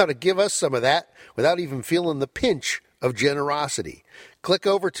 Here's how to give us some of that without even feeling the pinch of generosity. Click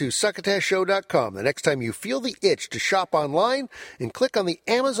over to succotashshow.com the next time you feel the itch to shop online and click on the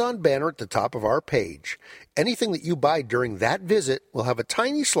Amazon banner at the top of our page. Anything that you buy during that visit will have a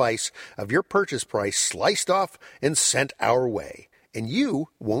tiny slice of your purchase price sliced off and sent our way. And you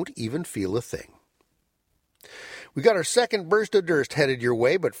won't even feel a thing. We got our second burst of Durst headed your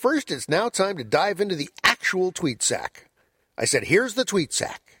way, but first it's now time to dive into the actual tweet sack. I said, here's the tweet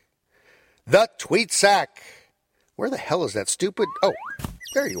sack. The tweet sack. Where the hell is that stupid... Oh,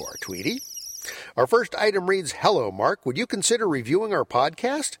 there you are, Tweety. Our first item reads, Hello, Mark. Would you consider reviewing our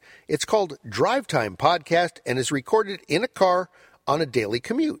podcast? It's called Drive Time Podcast and is recorded in a car on a daily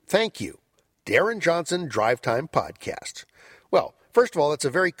commute. Thank you. Darren Johnson, Drive Time Podcast. Well, first of all, that's a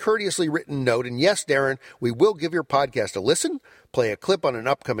very courteously written note. And yes, Darren, we will give your podcast a listen, play a clip on an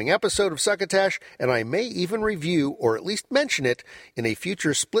upcoming episode of Succotash, and I may even review or at least mention it in a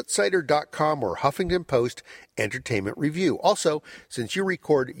future SplitSider.com or Huffington Post entertainment review. Also, since you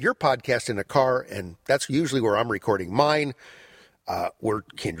record your podcast in a car, and that's usually where I'm recording mine, we're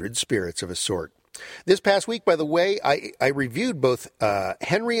kindred spirits of a sort. This past week, by the way, I reviewed both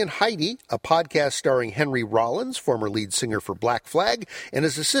Henry and Heidi, a podcast starring Henry Rollins, former lead singer for Black Flag, and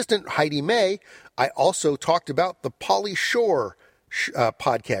his assistant Heidi May. I also talked about the Pauly Shore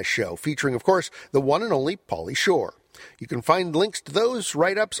podcast show, featuring, of course, the one and only Pauly Shore. You can find links to those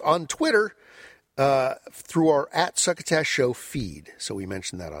write-ups on Twitter through our @Succotash Show feed. So we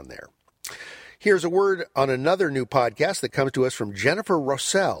mentioned that on there. Here's a word on another new podcast that comes to us from Jennifer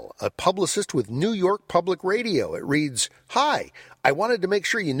Rossell, a publicist with New York Public Radio. It reads, Hi, I wanted to make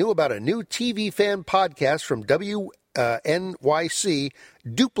sure you knew about a new TV fan podcast from WNYC,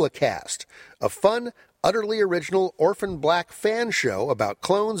 Duplicast, a fun, utterly original Orphan Black fan show about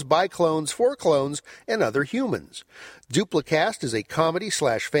clones, by clones, for clones, and other humans. Duplicast is a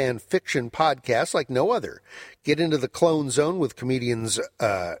comedy/fan fiction podcast like no other. Get into the clone zone with comedians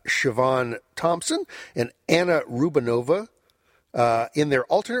Siobhan Thompson and Anna Rubinova in their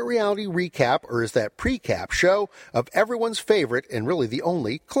alternate reality recap, or is that pre-cap show, of everyone's favorite and really the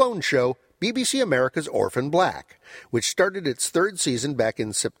only clone show, BBC America's Orphan Black, which started its third season back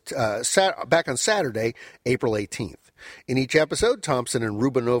on Saturday, April 18th. In each episode, Thompson and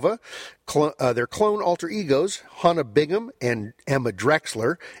Rubinova, their clone alter egos, Hannah Bingham and Emma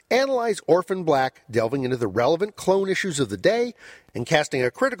Drexler, analyze Orphan Black, delving into the relevant clone issues of the day and casting a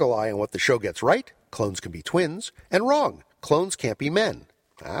critical eye on what the show gets right, clones can be twins, and wrong, clones can't be men.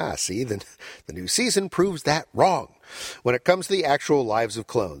 See, the new season proves that wrong. When it comes to the actual lives of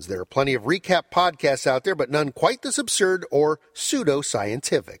clones, there are plenty of recap podcasts out there, but none quite this absurd or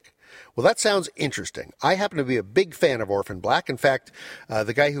pseudo-scientific. Well, that sounds interesting. I happen to be a big fan of Orphan Black. In fact,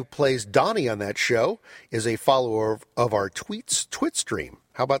 the guy who plays Donnie on that show is a follower of our Twit stream.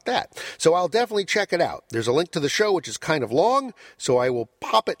 How about that? So I'll definitely check it out. There's a link to the show, which is kind of long, so I will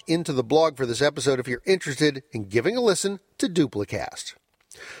pop it into the blog for this episode if you're interested in giving a listen to Duplicast.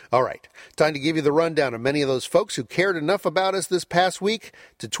 All right, time to give you the rundown of many of those folks who cared enough about us this past week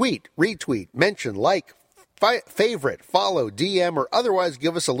to tweet, retweet, mention, like, favorite, follow, DM, or otherwise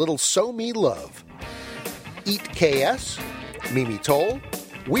give us a little so-me love. Eat KS, Mimi Toll,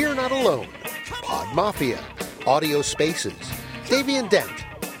 We're Not Alone, Pod Mafia, Audio Spaces, Davey and Dent,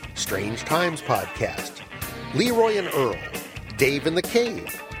 Strange Times Podcast, Leroy and Earl, Dave in the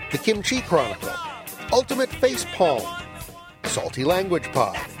Cave, The Kimchi Chronicle, Ultimate Facepalm, Salty Language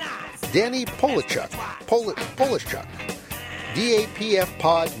Pod, Danny Polishchuk, DAPF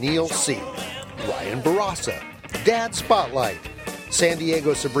Pod Neil C., Ryan Barassa, Dad Spotlight, San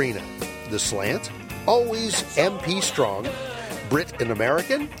Diego Sabrina, The Slant, Always MP Strong, Brit and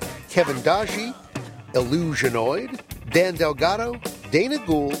American, Kevin Daji, Illusionoid, Dan Delgado, Dana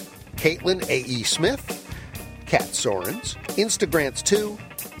Gould, Caitlin A.E. Smith, Kat Sorens, Instagrants 2,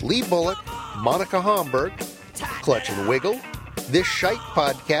 Lee Bullock, Monica Homburg, Clutch and Wiggle, This Shite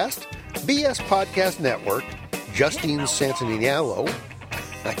Podcast, BS Podcast Network, Justine Santinello,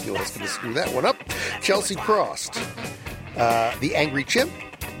 I feel I was going to screw that one up, Chelsea Crossed, The Angry Chimp,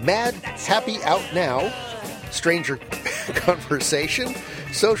 Mad Happy Out Now, Stranger Conversation,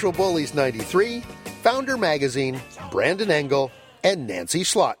 Social Bullies 93, Founder Magazine, Brandon Engel, and Nancy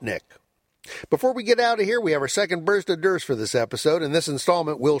Slotnick. Before we get out of here, we have our second burst of Durst for this episode. In this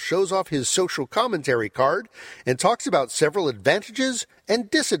installment, Will shows off his social commentary card and talks about several advantages and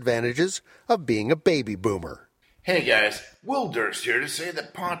disadvantages of being a baby boomer. Hey guys, Will Durst here to say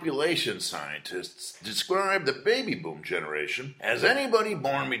that population scientists describe the baby boom generation as anybody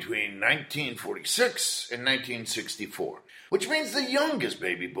born between 1946 and 1964, which means the youngest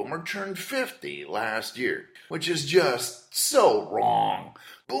baby boomer turned 50 last year, which is just so wrong.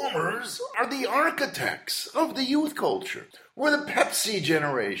 Boomers are the architects of the youth culture. We're the Pepsi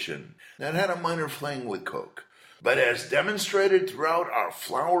generation that had a minor fling with Coke. But as demonstrated throughout our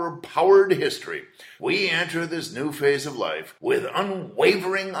flower-powered history, we enter this new phase of life with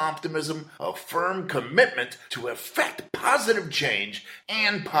unwavering optimism, a firm commitment to effect positive change,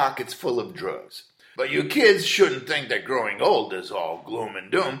 and pockets full of drugs. But you kids shouldn't think that growing old is all gloom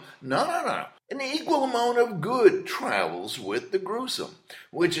and doom. No. An equal amount of good travels with the gruesome,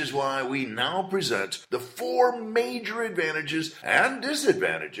 which is why we now present the 4 major advantages and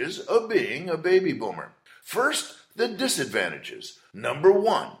disadvantages of being a baby boomer. First, the disadvantages. Number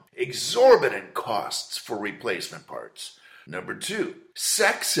 1, exorbitant costs for replacement parts. Number 2,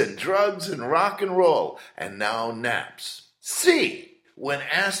 sex and drugs and rock and roll, and now naps. C, when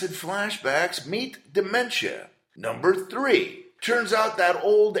acid flashbacks meet dementia. Number 3, turns out that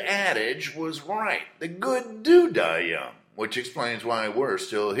old adage was right. The good do die young, which explains why we're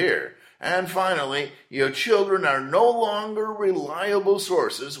still here. And finally, your children are no longer reliable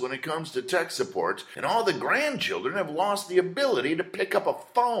sources when it comes to tech support, and all the grandchildren have lost the ability to pick up a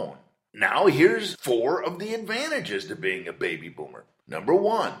phone. Now here's 4 of the advantages to being a baby boomer. Number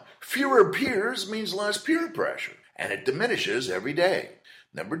 1, fewer peers means less peer pressure, and it diminishes every day.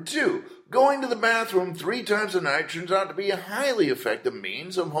 Number 2, going to the bathroom 3 times a night turns out to be a highly effective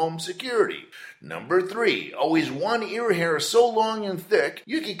means of home security. Number 3, always one ear hair so long and thick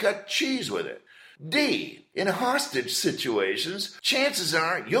you can cut cheese with it. D, in hostage situations, chances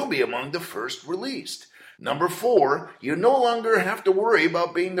are you'll be among the first released. Number 4, you no longer have to worry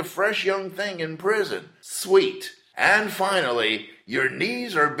about being the fresh young thing in prison. Sweet. And finally, your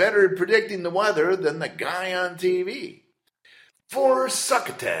knees are better at predicting the weather than the guy on TV. For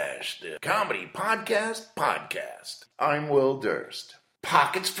Succotash, the comedy podcast, I'm Will Durst.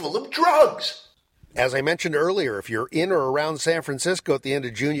 Pockets full of drugs. As I mentioned earlier, if you're in or around San Francisco at the end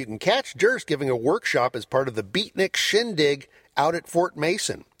of June, you can catch Durst giving a workshop as part of the Beatnik Shindig out at Fort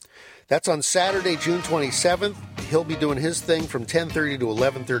Mason. That's on Saturday, June 27th. He'll be doing his thing from 10:30 to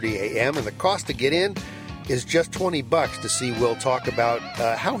 11:30 a.m., and the cost to get in is just $20 to see Will talk about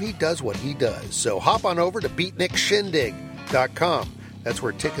how he does what he does. So hop on over to BeatnikShindig.com. That's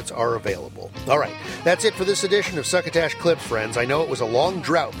where tickets are available. All right, that's it for this edition of Succotash Clips, friends. I know it was a long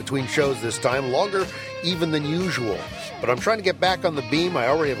drought between shows this time, longer even than usual. But I'm trying to get back on the beam. I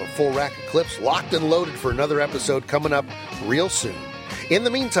already have a full rack of clips locked and loaded for another episode coming up real soon. In the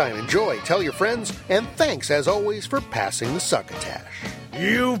meantime, enjoy, tell your friends, and thanks, as always, for passing the Succotash.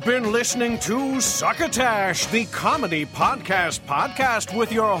 You've been listening to Succotash, the comedy podcast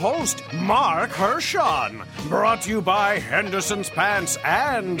with your host, Mark Hershon. Brought to you by Henderson's Pants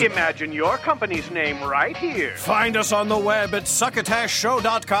and... Imagine your company's name right here. Find us on the web at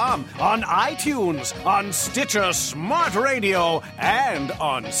succotashshow.com, on iTunes, on Stitcher Smart Radio, and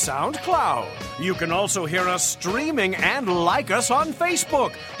on SoundCloud. You can also hear us streaming and like us on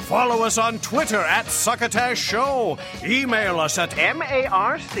Facebook. Follow us on Twitter at Succotash Show. Email us at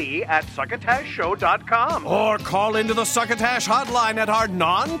marc@succotashshow.com. Or call into the Succotash hotline at our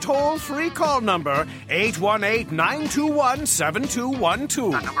non-toll-free call number,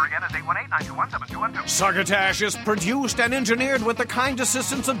 818-921-7212. That number again is 818-921-7212. Succotash is produced and engineered with the kind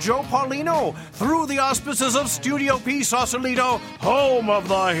assistance of Joe Paulino through the auspices of Studio P Sausalito, home of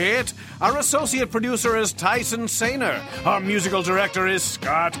the hit. Our associate producer is Tyson Sainer. Our musical director is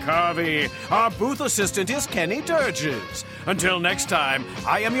Scott Carvey. Our booth assistant is Kenny Durges. Until next time,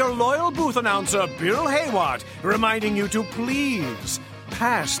 I am your loyal booth announcer, Bill Haywatt, reminding you to please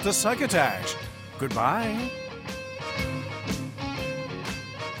pass the Succotash. Goodbye.